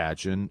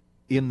Sajjan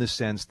in the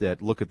sense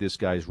that look at this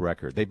guy's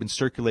record. They've been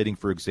circulating,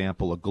 for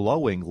example, a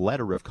glowing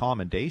letter of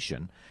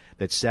commendation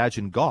that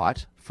Sajjan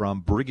got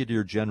from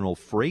Brigadier General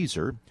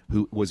Fraser,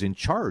 who was in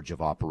charge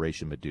of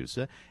Operation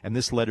Medusa. And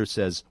this letter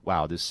says,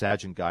 wow, this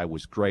Sajjan guy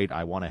was great.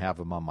 I want to have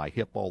him on my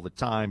hip all the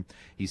time.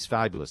 He's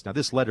fabulous. Now,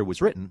 this letter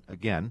was written,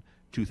 again,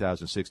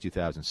 2006,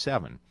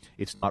 2007.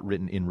 It's not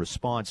written in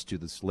response to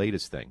this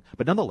latest thing.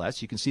 But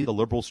nonetheless, you can see the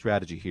Liberal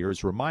strategy here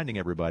is reminding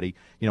everybody,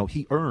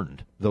 he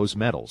earned those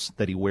medals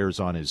that he wears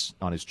on his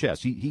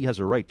chest. He has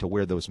a right to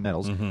wear those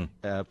medals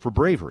for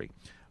bravery.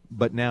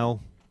 But now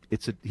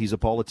he's a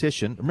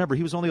politician. Remember,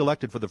 he was only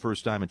elected for the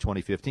first time in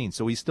 2015,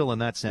 so he's still, in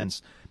that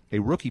sense, a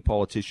rookie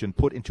politician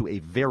put into a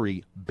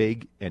very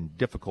big and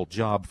difficult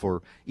job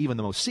for even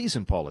the most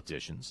seasoned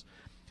politicians.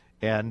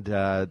 And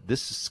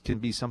this can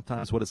be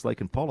sometimes what it's like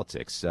in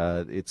politics.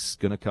 It's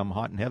going to come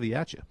hot and heavy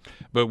at you.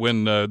 But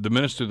when the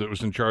minister that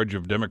was in charge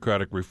of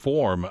democratic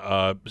reform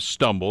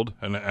stumbled,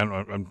 and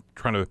I'm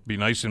trying to be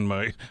nice in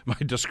my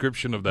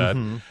description of that.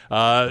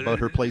 About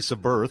her place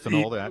of birth and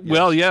all that. Yes.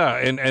 Well, yeah,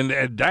 and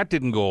that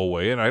didn't go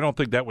away, and I don't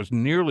think that was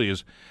nearly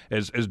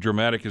as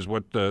dramatic as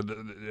what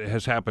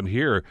has happened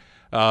here.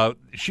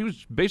 She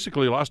was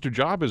basically lost her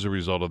job as a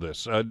result of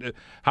this.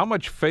 How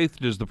much faith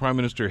does the Prime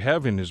Minister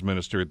have in his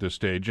minister at this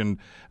stage, and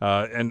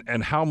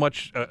how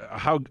much?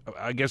 How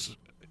I guess.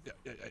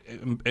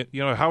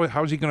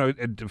 How is he going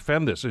to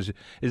defend this? Is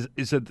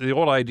it the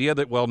old idea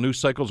that news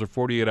cycles are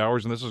 48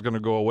 hours and this is going to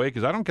go away?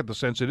 Because I don't get the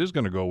sense it is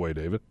going to go away,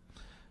 David.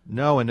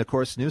 No, and of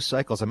course, news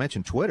cycles, I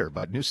mentioned Twitter,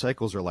 but news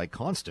cycles are like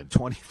constant,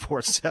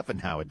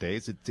 24/7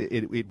 nowadays.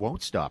 It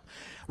won't stop.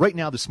 Right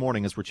now, this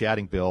morning, as we're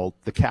chatting, Bill,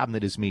 the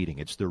cabinet is meeting.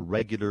 It's the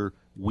regular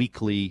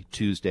weekly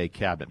Tuesday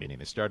cabinet meeting.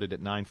 They started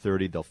at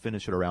 9:30. They'll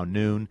finish at around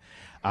noon.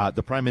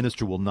 The Prime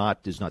Minister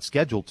is not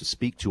scheduled to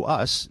speak to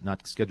us,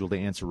 not scheduled to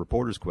answer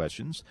reporters'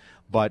 questions,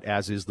 but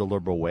as is the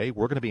Liberal way,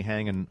 we're going to be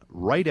hanging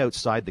right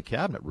outside the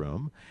cabinet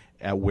room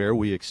where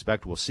we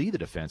expect we'll see the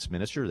Defense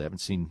Minister. They haven't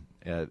seen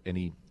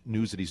any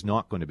news that he's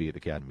not going to be at the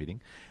cabinet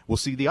meeting. We'll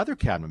see the other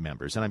cabinet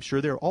members, and I'm sure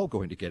they're all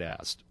going to get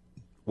asked,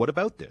 what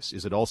about this?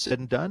 Is it all said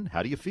and done?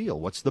 How do you feel?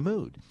 What's the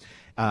mood?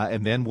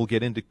 And then we'll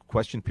get into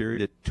question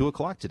period at 2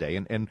 o'clock today.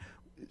 And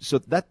so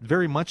that's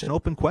very much an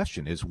open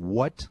question is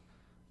what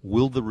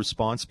will the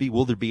response be?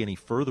 Will there be any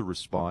further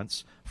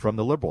response from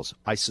the Liberals?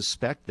 I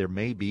suspect there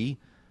may be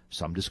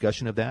some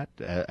discussion of that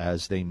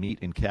as they meet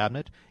in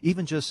cabinet,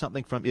 even just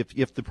something from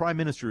if the Prime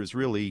Minister is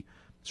really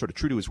sort of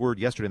true to his word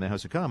yesterday in the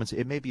House of Commons,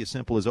 it may be as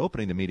simple as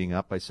opening the meeting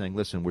up by saying,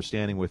 listen, we're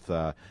standing with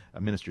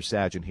Minister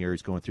Sajjan here.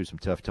 He's going through some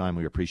tough time.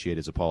 We appreciate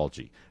his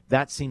apology.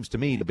 That seems to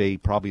me to be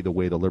probably the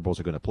way the Liberals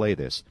are going to play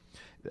this.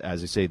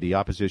 As I say, the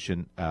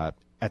opposition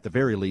at the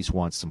very least,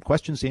 wants some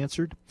questions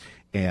answered,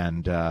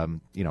 and at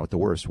the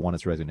worst, want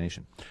his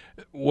resignation.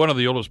 One of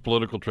the oldest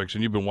political tricks,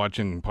 and you've been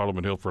watching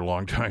Parliament Hill for a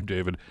long time,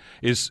 David,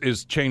 is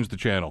change the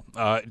channel.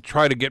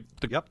 Try to get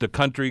the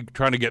country,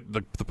 trying to get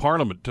the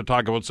Parliament to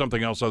talk about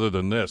something else other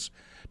than this.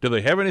 Do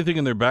they have anything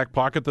in their back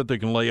pocket that they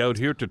can lay out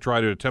here to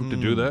try to attempt to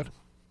do that?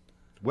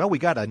 Well, we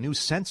got a new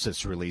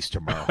census release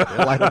tomorrow,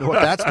 Bill. I don't know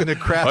what that's going to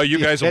craft. Oh, you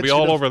guys will be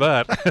all over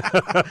that.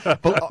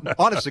 But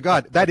honest to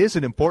God, that is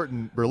an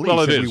important release.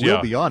 Well, it is, we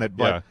will be on it.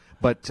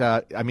 But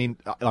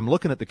I'm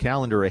looking at the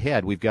calendar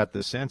ahead. We've got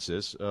the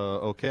census.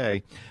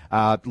 Okay.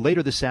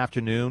 Later this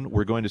afternoon,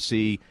 we're going to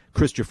see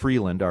Chrystia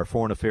Freeland, our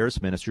Foreign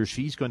Affairs Minister.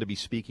 She's going to be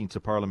speaking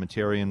to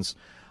parliamentarians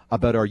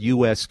about our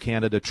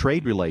U.S.-Canada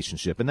trade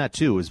relationship, and that,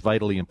 too, is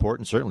vitally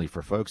important, certainly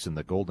for folks in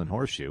the Golden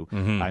Horseshoe.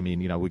 Mm-hmm. I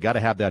mean, we got to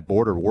have that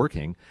border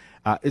working.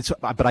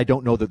 But I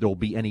don't know that there will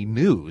be any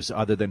news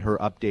other than her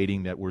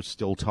updating that we're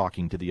still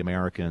talking to the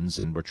Americans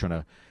and we're trying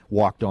to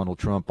walk Donald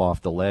Trump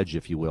off the ledge,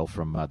 if you will,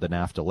 from the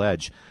NAFTA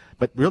ledge.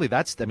 But really,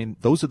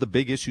 those are the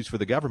big issues for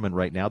the government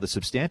right now. The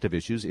substantive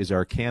issues is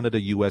our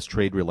Canada-U.S.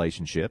 trade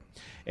relationship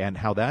and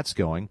how that's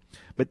going.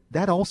 But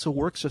that also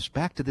works us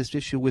back to this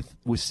issue with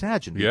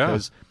Sajjan,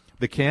 because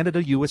the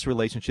Canada-U.S.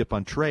 relationship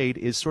on trade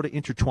is sort of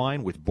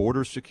intertwined with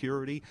border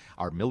security,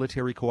 our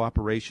military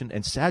cooperation,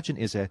 and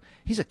Sajjan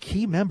he's a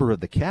key member of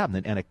the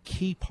cabinet and a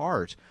key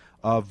part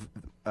of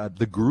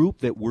the group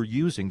that we're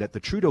using, that the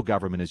Trudeau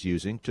government is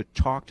using to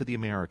talk to the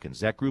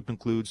Americans. That group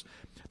includes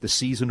the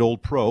seasoned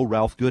old pro,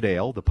 Ralph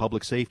Goodale, the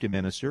public safety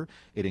minister.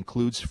 It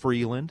includes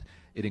Freeland.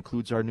 It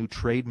includes our new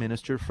trade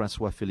minister,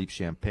 Francois-Philippe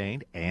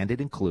Champagne, and it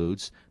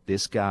includes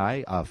this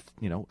guy, a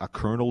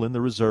colonel in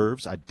the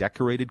reserves, a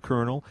decorated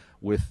colonel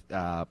with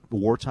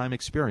wartime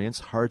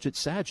experience, Harjit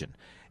Sajjan.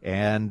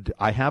 And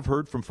I have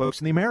heard from folks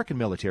in the American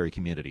military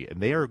community, and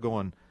they are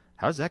going,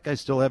 how does that guy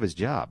still have his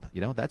job?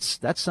 That's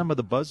some of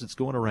the buzz that's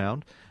going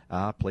around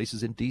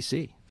places in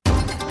D.C.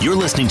 You're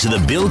listening to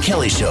The Bill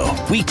Kelly Show,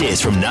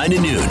 weekdays from 9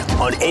 to noon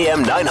on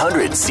AM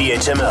 900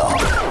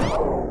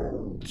 CHML.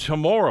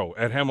 Tomorrow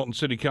at Hamilton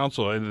City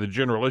Council and the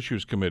General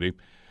Issues Committee,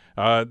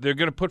 they're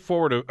going to put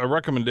forward a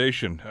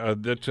recommendation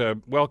that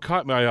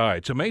caught my eye.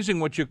 It's amazing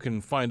what you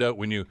can find out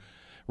when you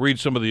read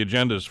some of the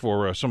agendas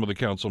for some of the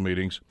council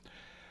meetings.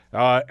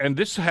 And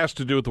this has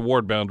to do with the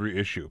ward boundary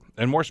issue,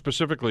 and more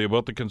specifically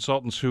about the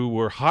consultants who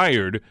were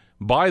hired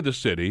by the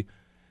city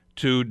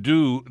to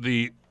do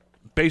the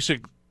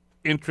basic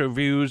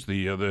interviews,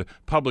 the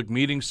public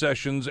meeting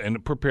sessions,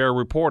 and prepare a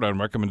report on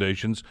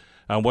recommendations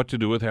on what to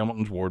do with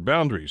Hamilton's ward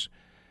boundaries.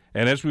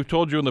 And as we've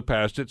told you in the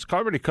past, it's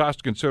already cost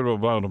a considerable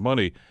amount of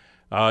money.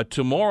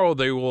 Tomorrow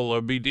they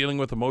will be dealing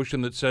with a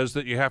motion that says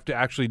that you have to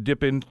actually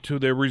dip into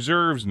their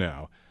reserves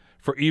now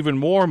for even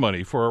more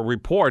money for a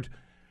report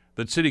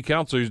that city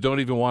councilors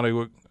don't even want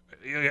to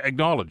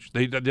acknowledge.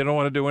 They don't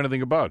want to do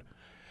anything about.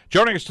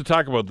 Joining us to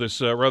talk about this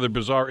rather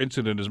bizarre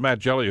incident is Matt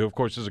Jelly, who, of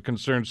course, is a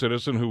concerned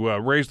citizen who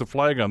raised the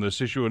flag on this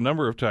issue a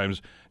number of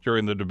times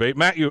during the debate.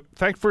 Matt,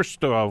 thanks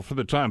first for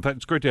the time.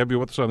 It's great to have you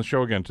with us on the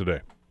show again today.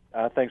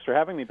 Thanks for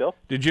having me, Bill.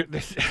 Did you?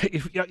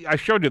 I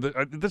showed you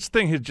that this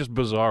thing is just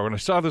bizarre. When I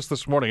saw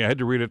this morning, I had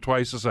to read it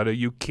twice. I said, "Are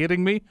you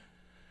kidding me?"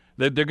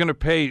 They're going to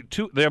pay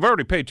they have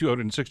already paid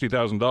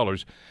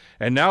 $260,000,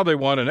 and now they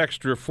want an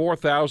extra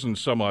 $4,000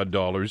 some odd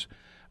dollars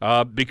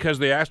because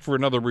they asked for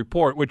another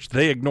report, which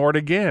they ignored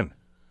again.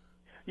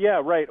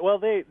 Yeah, right. Well,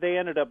 they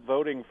ended up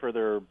voting for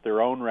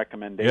their own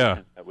recommendation.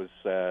 Yeah. That was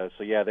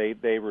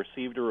they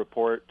received a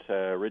report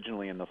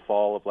originally in the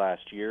fall of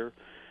last year.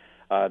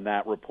 And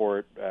that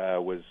report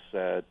was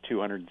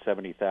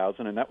 $270,000,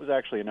 and that was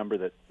actually a number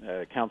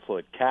that council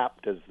had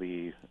capped as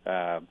the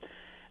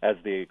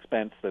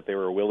expense that they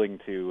were willing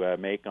to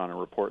make on a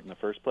report in the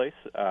first place.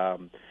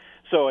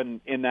 So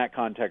in that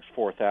context,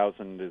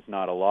 $4,000 is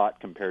not a lot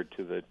compared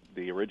to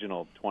the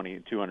original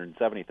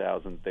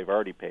 $270,000 they've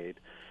already paid.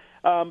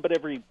 But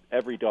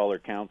every dollar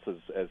counts,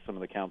 as some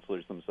of the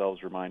councillors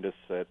themselves remind us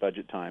at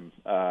budget time.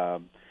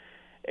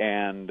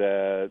 And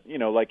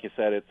like you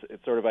said,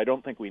 it's sort of, I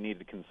don't think we need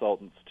the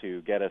consultants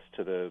to get us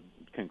to the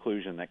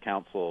conclusion that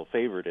council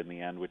favored in the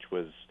end, which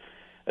was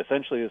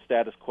essentially the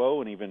status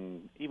quo, and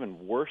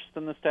even worse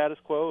than the status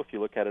quo if you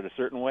look at it a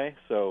certain way.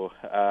 So,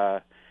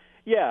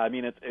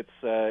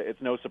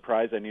 it's no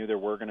surprise. I knew there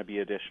were going to be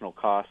additional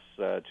costs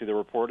to the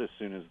report as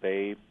soon as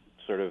they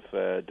sort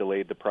of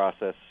delayed the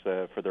process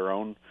for their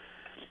own,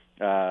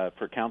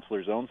 for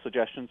councillors' own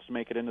suggestions to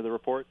make it into the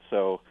report.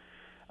 So.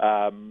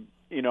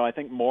 I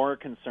think more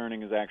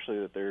concerning is actually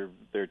that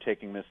they're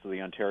taking this to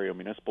the Ontario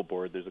Municipal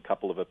Board. There's a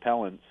couple of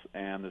appellants,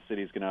 and the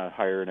city's going to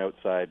hire an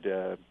outside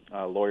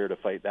lawyer to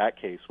fight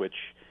that case, which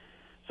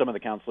some of the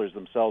councillors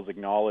themselves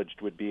acknowledged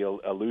would be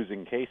a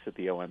losing case at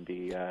the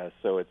OMB.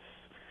 So it's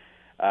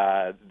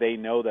they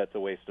know that's a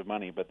waste of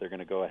money, but they're going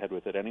to go ahead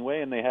with it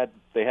anyway, and they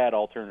had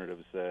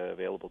alternatives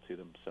available to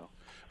them. So.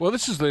 Well,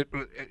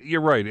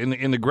 you're right.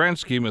 In the grand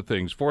scheme of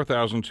things,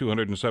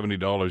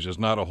 $4,270 is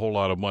not a whole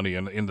lot of money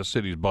in the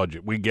city's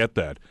budget. We get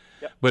that.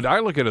 Yep. But I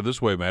look at it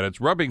this way, Matt.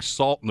 It's rubbing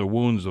salt in the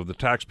wounds of the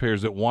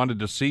taxpayers that wanted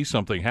to see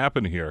something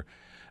happen here.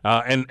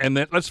 And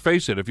then, let's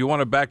face it, if you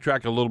want to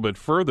backtrack a little bit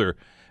further,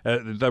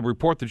 the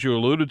report that you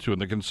alluded to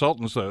and the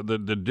consultants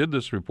that did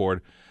this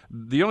report,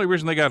 the only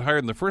reason they got hired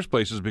in the first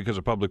place is because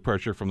of public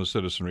pressure from the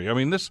citizenry. I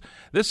mean, this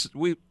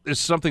is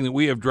something that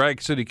we have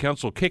dragged City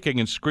Council kicking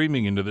and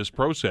screaming into this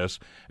process,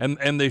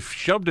 and they've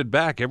shoved it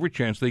back every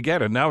chance they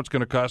get, and now it's going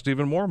to cost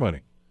even more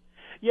money.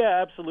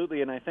 Yeah,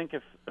 absolutely. And I think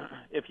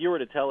if you were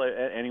to tell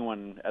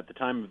anyone at the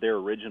time of their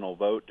original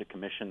vote to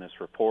commission this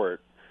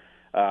report,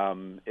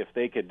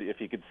 if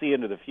you could see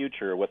into the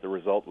future what the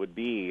result would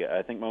be,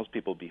 I think most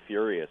people would be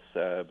furious.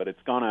 But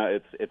it's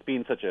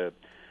been such a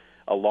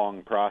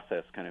long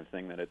process kind of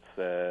thing that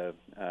it's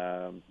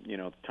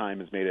time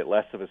has made it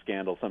less of a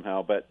scandal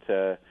somehow. But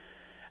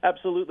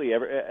absolutely,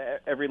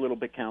 every little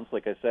bit counts.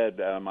 Like I said,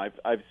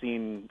 I've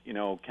seen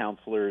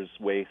councillors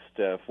waste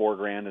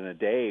 $4,000 in a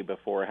day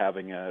before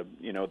having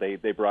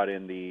they brought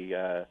in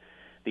the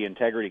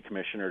integrity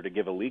commissioner to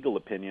give a legal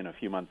opinion a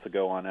few months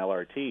ago on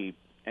LRT.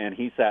 And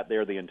he sat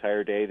there the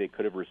entire day. They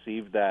could have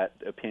received that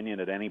opinion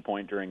at any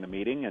point during the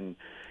meeting, and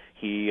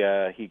he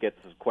gets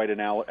quite an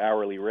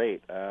hourly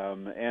rate.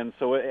 And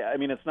so, I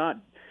mean, it's not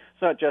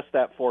just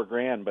that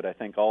 $4,000, but I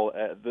think all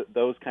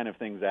those kind of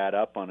things add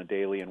up on a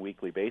daily and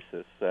weekly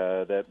basis.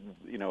 That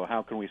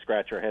how can we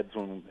scratch our heads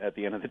when at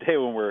the end of the day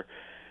when we're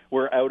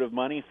out of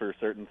money for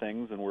certain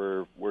things, and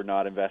we're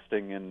not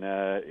investing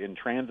in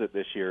transit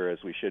this year as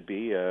we should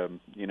be, and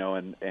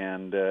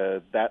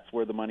that's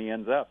where the money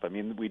ends up. I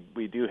mean,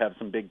 we do have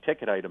some big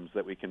ticket items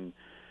that we can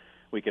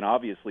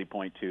obviously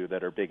point to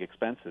that are big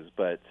expenses,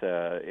 but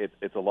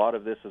it's a lot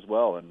of this as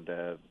well, and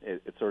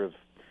it sort of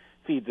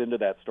feeds into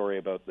that story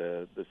about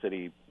the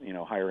city,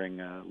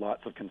 hiring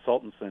lots of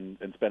consultants and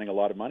spending a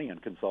lot of money on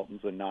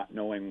consultants and not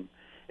knowing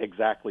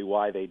exactly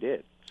why they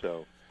did.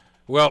 So.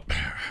 Well,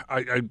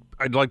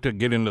 I'd like to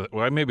get into.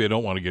 Well, maybe I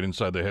don't want to get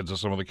inside the heads of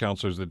some of the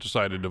councillors that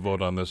decided to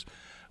vote on this.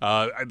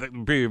 It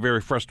would be a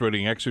very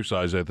frustrating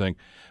exercise, I think.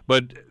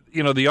 But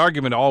the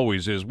argument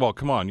always is, well,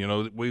 come on,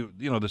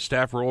 the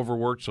staff are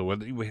overworked, so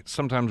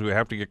sometimes we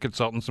have to get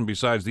consultants, and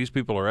besides, these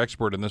people are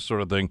expert in this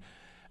sort of thing.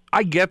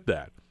 I get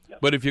that. Yep.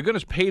 But if you're going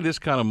to pay this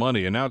kind of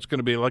money, and now it's going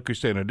to be, like we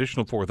say, an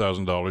additional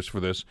 $4,000 for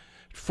this,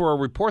 for a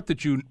report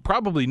that you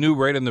probably knew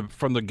right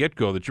from the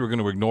get-go that you were going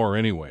to ignore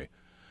anyway.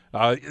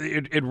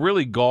 It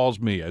really galls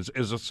me as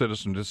a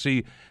citizen to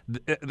see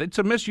it's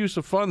a misuse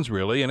of funds,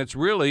 really, and it's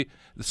really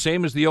the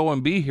same as the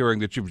OMB hearing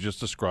that you've just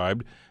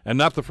described, and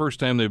not the first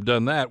time they've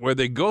done that, where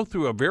they go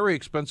through a very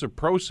expensive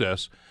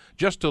process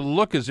just to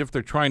look as if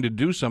they're trying to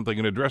do something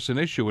and address an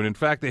issue, and in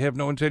fact they have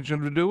no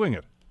intention of doing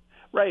it.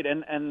 Right,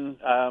 and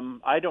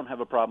I don't have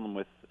a problem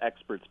with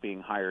experts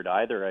being hired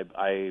either.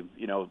 I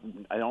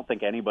don't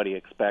think anybody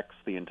expects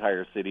the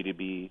entire city to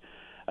be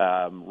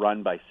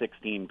run by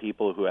 16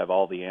 people who have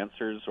all the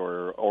answers,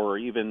 or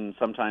even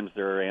sometimes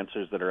there are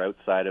answers that are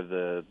outside of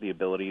the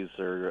abilities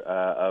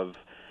of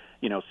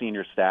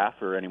senior staff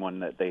or anyone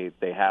that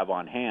they have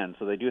on hand.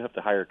 So they do have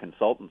to hire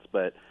consultants,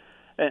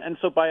 and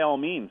so by all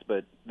means,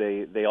 but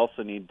they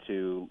also need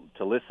to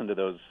listen to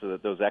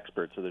those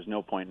experts. So there's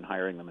no point in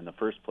hiring them in the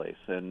first place.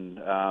 And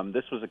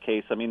this was a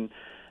case. I mean,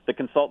 the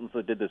consultants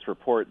that did this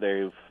report,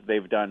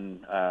 they've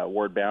done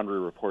ward boundary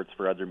reports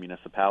for other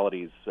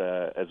municipalities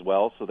as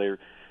well. So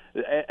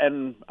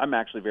and I'm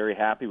actually very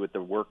happy with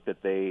the work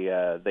that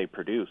they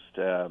produced.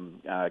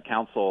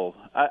 Council,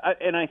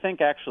 and I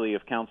think actually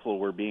if council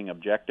were being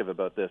objective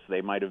about this,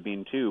 they might have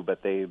been too.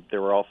 But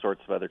there were all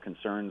sorts of other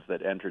concerns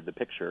that entered the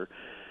picture.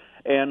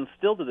 And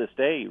still to this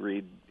day, you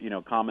read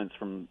comments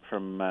from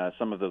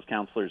some of those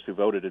councillors who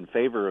voted in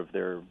favor of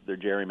their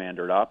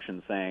gerrymandered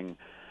option, saying,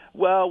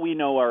 "Well, we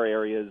know our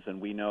areas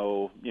and we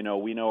know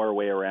our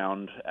way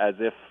around," as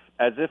if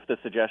the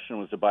suggestion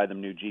was to buy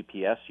them new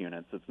GPS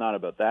units. It's not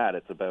about that.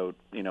 It's about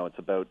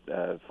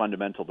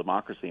fundamental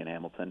democracy in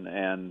Hamilton.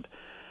 And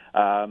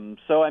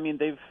so I mean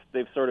they've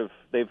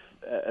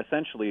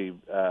essentially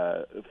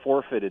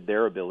forfeited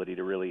their ability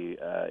to really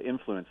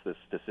influence this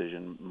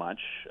decision much.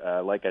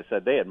 Like I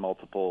said, they had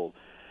multiple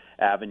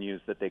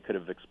avenues that they could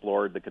have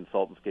explored. The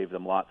consultants gave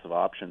them lots of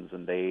options,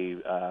 and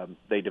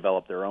they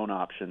developed their own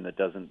option that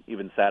doesn't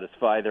even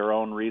satisfy their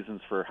own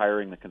reasons for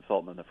hiring the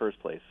consultant in the first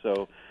place.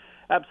 So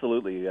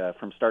absolutely,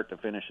 from start to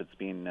finish, it's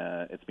been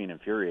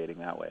infuriating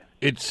that way.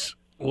 It's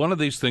one of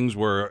these things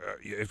where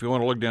if you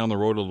want to look down the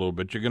road a little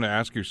bit, you're going to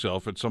ask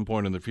yourself at some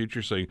point in the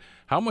future, saying,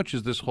 how much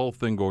is this whole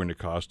thing going to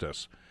cost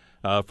us?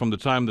 From the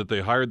time that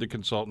they hired the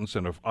consultants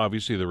and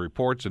obviously the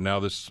reports, and now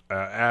this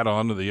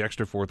add-on to the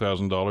extra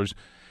 $4,000.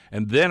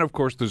 And then, of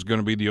course, there's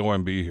going to be the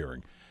OMB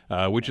hearing,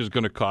 which is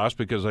going to cost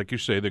because, like you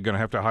say, they're going to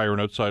have to hire an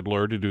outside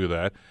lawyer to do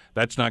that.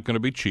 That's not going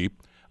to be cheap.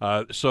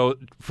 So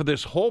for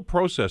this whole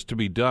process to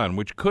be done,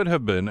 which could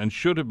have been and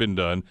should have been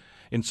done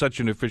in such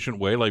an efficient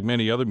way like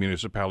many other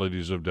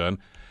municipalities have done,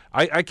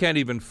 I can't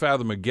even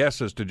fathom a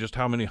guess as to just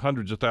how many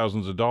hundreds of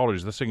thousands of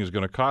dollars this thing is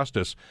going to cost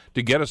us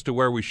to get us to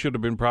where we should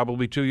have been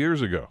probably 2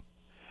 years ago.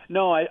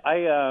 No,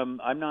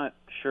 I'm not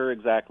sure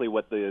exactly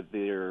what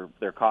their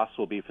costs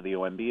will be for the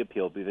OMB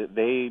appeal.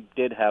 They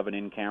did have an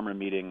in-camera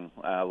meeting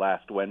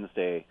last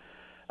Wednesday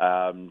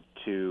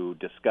to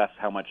discuss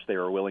how much they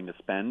are willing to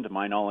spend. To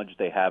my knowledge,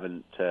 they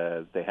haven't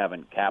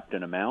capped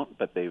an amount,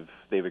 but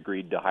they've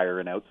agreed to hire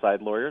an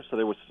outside lawyer.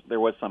 So there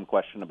was some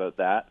question about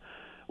that,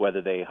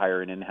 whether they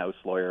hire an in-house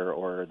lawyer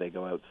or they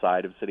go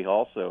outside of City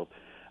Hall. So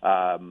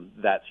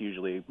that's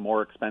usually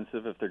more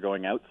expensive if they're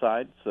going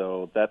outside.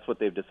 So that's what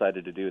they've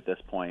decided to do at this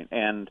point.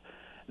 And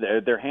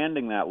they're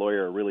handing that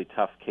lawyer a really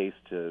tough case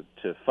to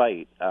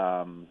fight.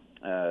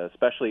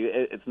 Especially,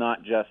 it's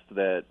not just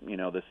that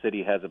the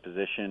city has a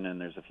position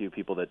and there's a few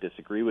people that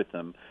disagree with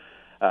them.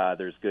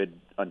 There's good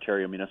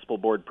Ontario Municipal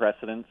Board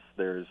precedents.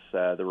 There's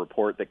the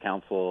report that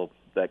council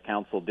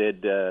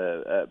did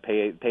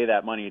pay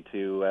that money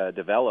to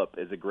develop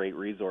is a great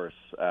resource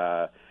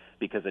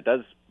because it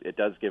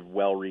does give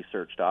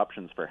well-researched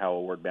options for how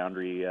a ward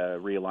boundary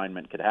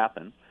realignment could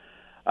happen.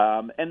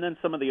 And then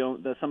some of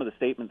the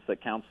statements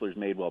that councillors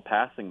made while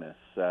passing this.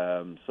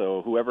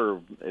 So whoever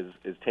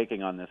is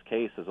taking on this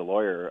case as a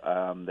lawyer,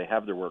 they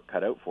have their work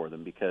cut out for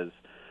them because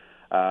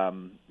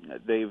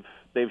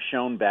they've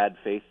shown bad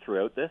faith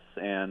throughout this,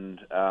 and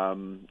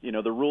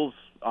the rules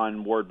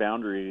on ward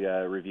boundary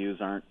reviews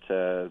aren't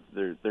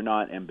they're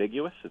not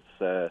ambiguous.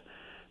 It's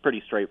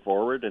pretty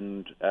straightforward,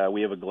 and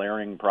we have a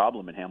glaring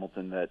problem in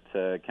Hamilton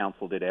that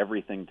council did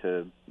everything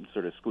to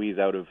sort of squeeze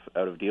out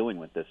of dealing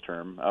with this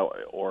term,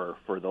 or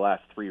for the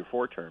last 3 or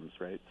 4 terms,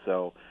 right?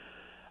 So,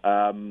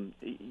 and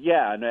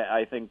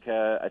I think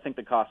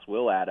the costs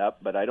will add up,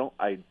 but I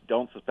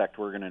don't suspect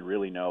we're going to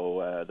really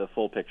know the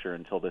full picture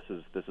until this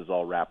is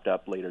all wrapped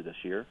up later this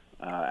year,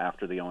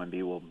 after the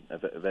OMB will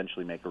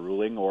eventually make a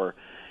ruling. Or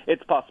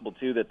it's possible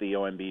too that the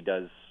OMB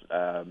does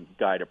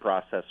guide a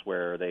process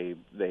where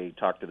they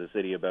talk to the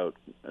city about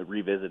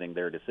revisiting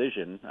their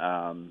decision,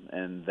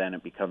 and then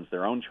it becomes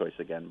their own choice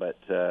again. But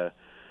the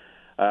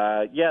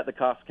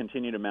costs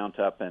continue to mount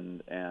up,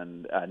 and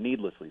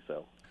needlessly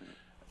so.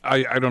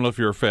 I don't know if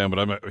you're a fan, but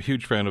I'm a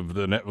huge fan of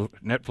the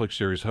Netflix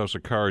series House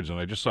of Cards, and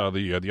I just saw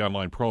the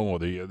online promo.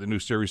 The new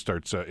series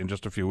starts in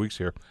just a few weeks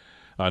here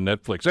on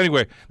Netflix.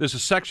 Anyway, there's a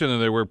section in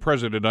there where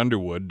President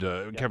Underwood,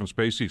 Kevin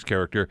Spacey's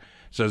character,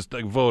 says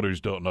the voters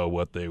don't know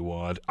what they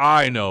want.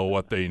 I know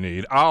what they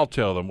need. I'll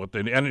tell them what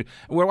they need. And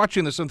we're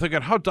watching this and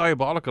thinking, how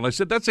diabolical. And I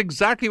said, that's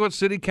exactly what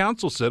City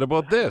Council said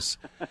about this.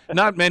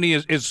 Not many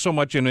is so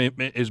much in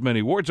as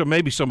many words, or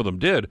maybe some of them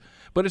did,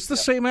 but it's the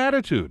same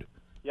attitude.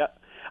 Yeah.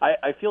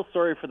 I feel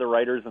sorry for the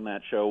writers in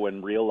that show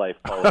when real life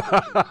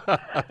politicians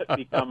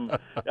become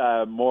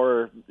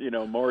more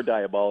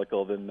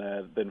diabolical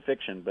than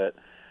fiction. But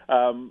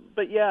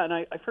yeah, and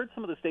I've heard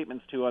some of the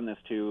statements too on this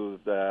too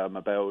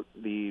about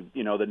the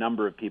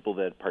number of people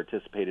that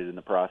participated in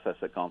the process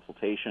at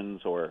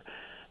consultations, or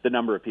the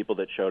number of people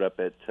that showed up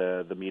at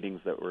the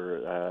meetings that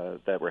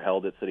were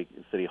held at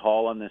City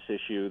Hall on this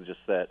issue. Just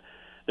that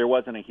there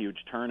wasn't a huge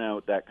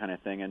turnout, that kind of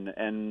thing,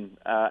 and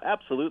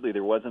absolutely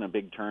there wasn't a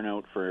big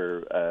turnout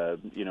for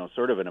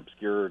sort of an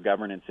obscure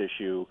governance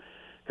issue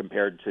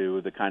compared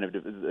to the kind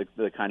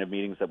of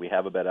meetings that we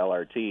have about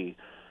LRT.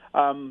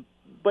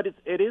 But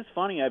it is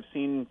funny. I've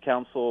seen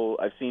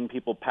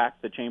people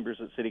pack the chambers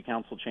at City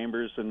Council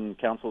chambers, and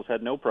councils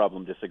had no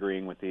problem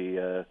disagreeing with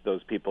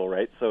those people,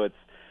 right? So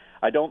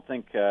I don't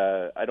think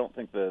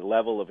the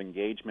level of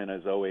engagement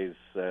is always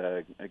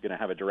going to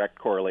have a direct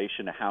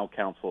correlation to how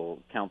council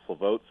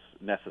votes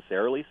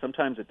necessarily.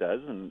 Sometimes it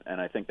does, and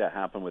I think that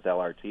happened with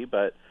LRT.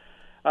 But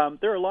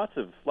there are lots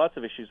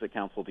of issues that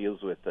council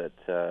deals with that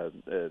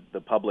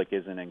the public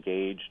isn't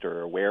engaged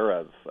or aware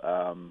of.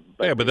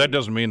 But that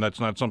doesn't mean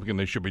that's not something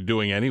they should be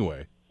doing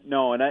anyway.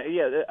 No, and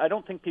I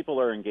don't think people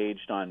are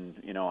engaged on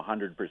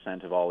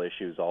 100% of all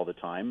issues all the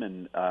time,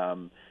 and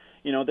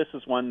this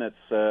is one that's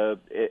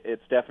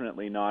it's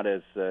definitely not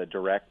as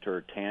direct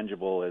or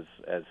tangible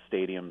as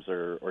stadiums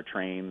or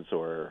trains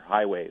or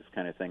highways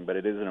kind of thing, but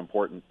it is an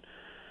important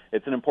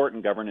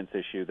governance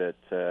issue that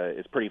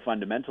is pretty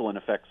fundamental and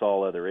affects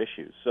all other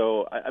issues.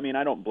 So,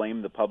 I don't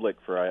blame the public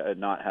for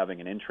not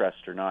having an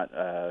interest or not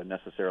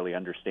necessarily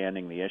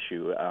understanding the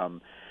issue.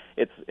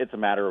 It's a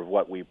matter of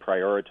what we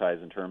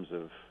prioritize in terms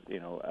of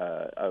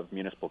of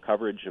municipal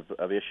coverage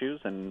of issues,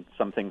 and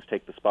some things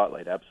take the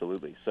spotlight,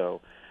 absolutely.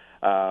 So,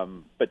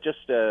 but just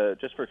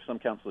for some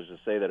councillors to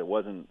say that it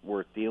wasn't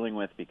worth dealing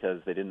with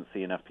because they didn't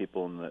see enough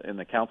people in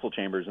the council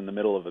chambers in the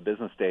middle of a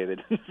business day, they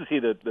didn't see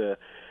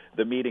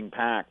the meeting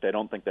packed. I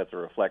don't think that's a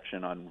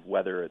reflection on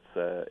whether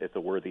it's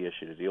a worthy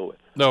issue to deal with.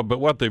 No, but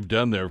what they've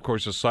done there, of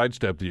course, is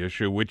sidestep the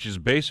issue, which is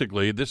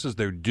basically this is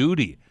their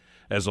duty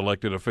as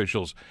elected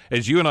officials.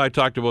 As you and I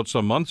talked about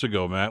some months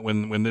ago, Matt,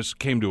 when this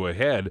came to a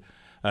head,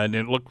 and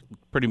it looked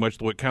pretty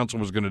much what council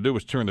was going to do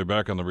was turn their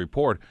back on the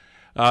report.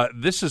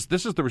 This is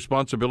the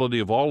responsibility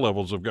of all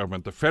levels of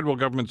government. The federal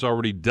government's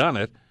already done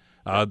it.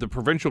 The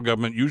provincial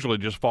government usually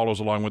just follows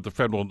along with the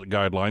federal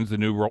guidelines, the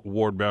new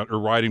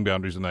riding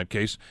boundaries in that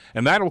case,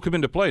 and that will come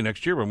into play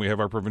next year when we have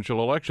our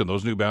provincial election.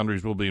 Those new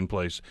boundaries will be in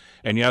place.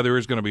 And yeah, there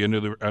is going to be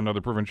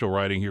another provincial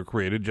riding here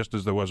created, just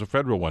as there was a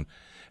federal one.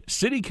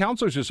 City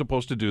councilors are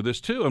supposed to do this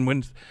too, and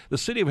when the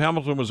city of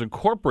Hamilton was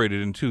incorporated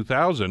in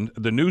 2000,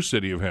 the new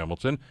city of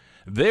Hamilton,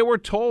 they were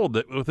told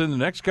that within the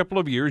next couple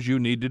of years you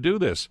need to do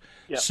this.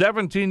 Yep.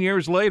 17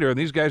 years later, and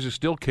these guys are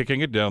still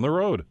kicking it down the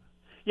road.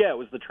 Yeah, it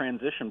was the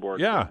transition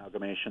board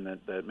amalgamation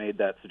that made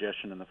that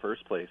suggestion in the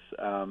first place.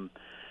 And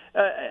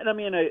I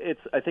mean,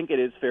 I think it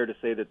is fair to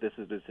say that this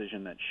is a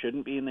decision that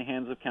shouldn't be in the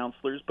hands of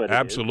councillors, but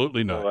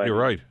absolutely not. So, you're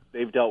right.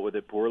 They've dealt with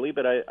it poorly,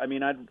 but I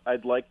mean,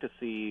 I'd like to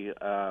see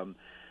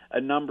a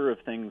number of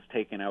things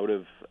taken out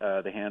of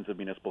the hands of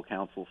municipal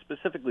councils,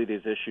 specifically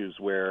these issues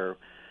where,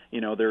 you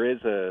know, there is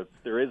a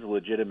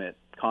legitimate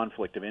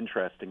conflict of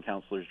interest in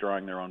councillors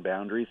drawing their own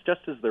boundaries,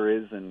 just as there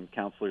is in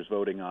councillors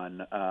voting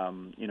on,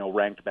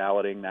 ranked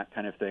balloting, that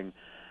kind of thing.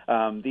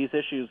 These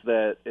issues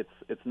that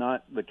it's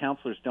not, the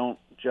councillors don't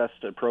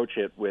just approach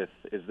it with,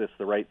 is this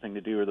the right thing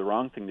to do or the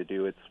wrong thing to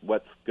do? It's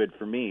what's good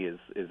for me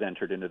is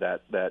entered into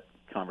that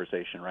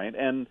conversation, right?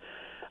 And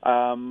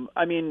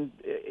I mean,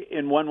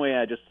 in one way,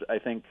 I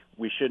think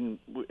we shouldn't.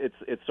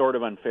 It's sort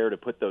of unfair to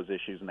put those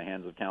issues in the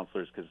hands of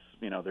councillors because,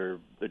 you know, they're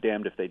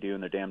damned if they do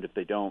and they're damned if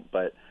they don't.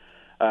 But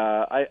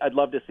I'd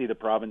love to see the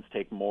province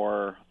take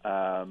more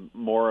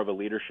of a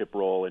leadership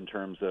role in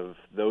terms of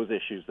those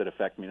issues that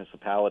affect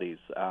municipalities.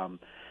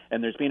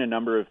 And there's been a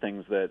number of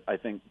things that I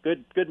think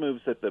good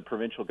moves that the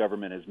provincial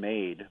government has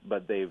made,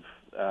 but they've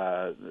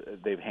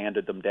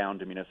handed them down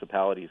to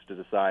municipalities to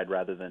decide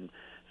rather than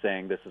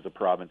saying this is a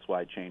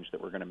province-wide change that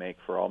we're going to make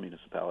for all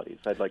municipalities.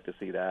 I'd like to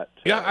see that.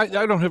 Yeah,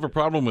 I don't have a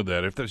problem with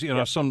that. If there's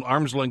some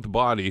arm's-length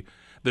body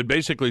that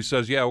basically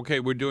says, yeah, okay,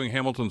 we're doing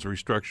Hamilton's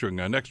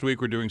restructuring. Next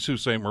week we're doing Sault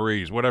Ste.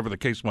 Marie's, whatever the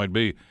case might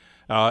be,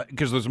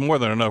 because there's more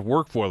than enough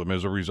work for them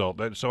as a result.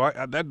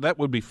 That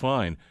would be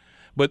fine.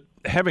 But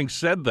having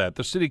said that,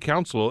 the city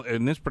council,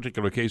 in this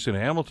particular case in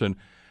Hamilton,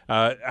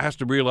 has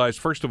to realize,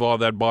 first of all,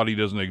 that body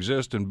doesn't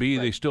exist, and B,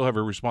 they still have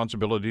a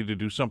responsibility to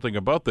do something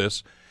about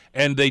this.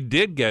 And they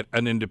did get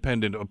an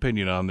independent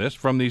opinion on this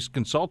from these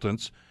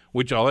consultants,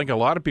 which I think a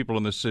lot of people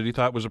in this city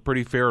thought was a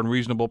pretty fair and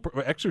reasonable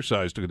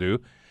exercise to do.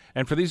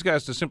 And for these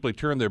guys to simply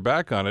turn their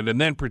back on it and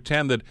then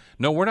pretend that,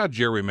 no, we're not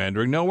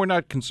gerrymandering, no, we're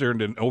not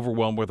concerned and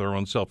overwhelmed with our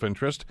own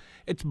self-interest,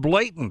 it's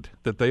blatant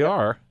that they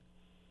are.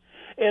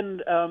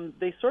 And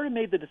they sort of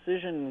made the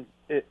decision,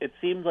 it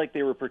seemed like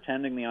they were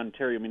pretending the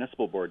Ontario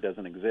Municipal Board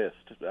doesn't exist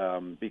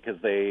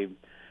because they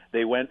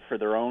went for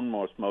their own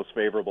most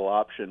favorable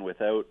option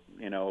without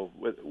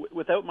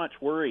much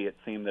worry. It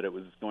seemed that it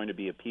was going to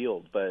be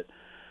appealed. But,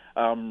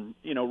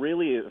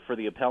 really for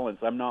the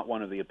appellants, I'm not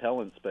one of the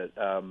appellants, but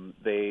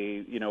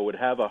they, would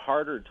have a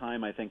harder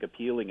time, I think,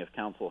 appealing if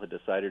council had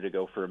decided to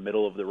go for a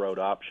middle-of-the-road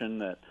option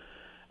that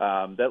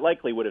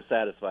likely would have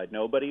satisfied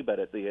nobody, but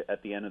at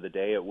the end of the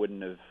day, it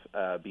wouldn't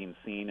have been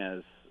seen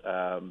as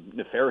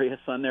nefarious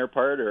on their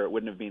part, or it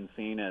wouldn't have been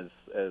seen as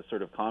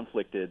sort of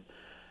conflicted.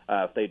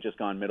 If they'd just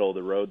gone middle of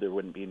the road, there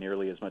wouldn't be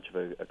nearly as much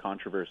of a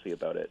controversy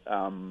about it.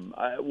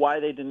 Why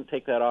they didn't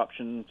take that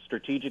option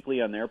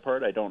strategically on their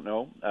part, I don't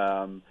know.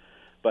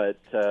 But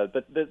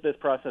this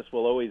process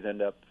will always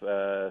end up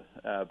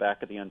back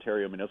at the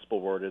Ontario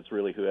Municipal Board. It's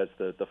really who has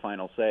the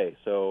final say.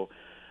 So.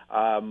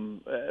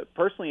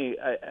 Personally,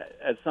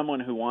 as someone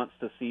who wants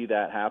to see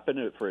that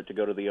happen, for it to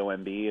go to the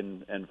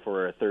OMB and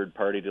for a third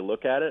party to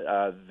look at it,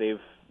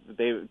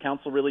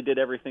 council really did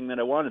everything that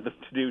I wanted them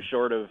to do,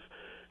 short of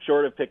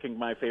picking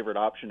my favorite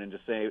option and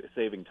just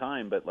saving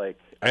time, but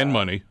and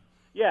money.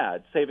 Yeah,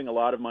 saving a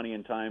lot of money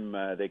and time.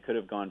 They could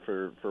have gone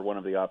for one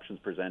of the options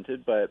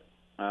presented, but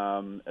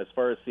as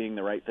far as seeing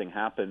the right thing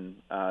happen,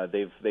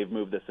 they've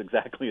moved this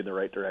exactly in the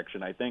right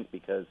direction, I think,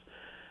 because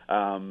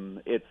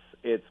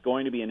it's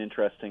going to be an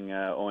interesting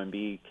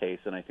OMB case,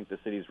 and I think the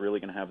city's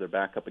really going to have their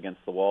back up against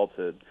the wall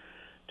to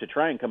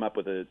try and come up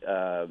with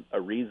a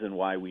reason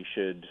why we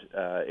should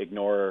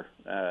ignore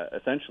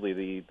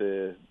essentially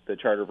the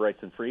Charter of Rights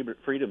and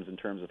Freedoms in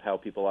terms of how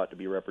people ought to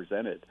be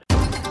represented.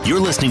 You're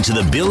listening to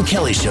The Bill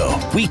Kelly Show,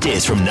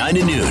 weekdays from 9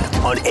 to noon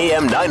on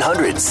AM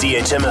 900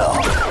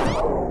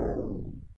 CHML.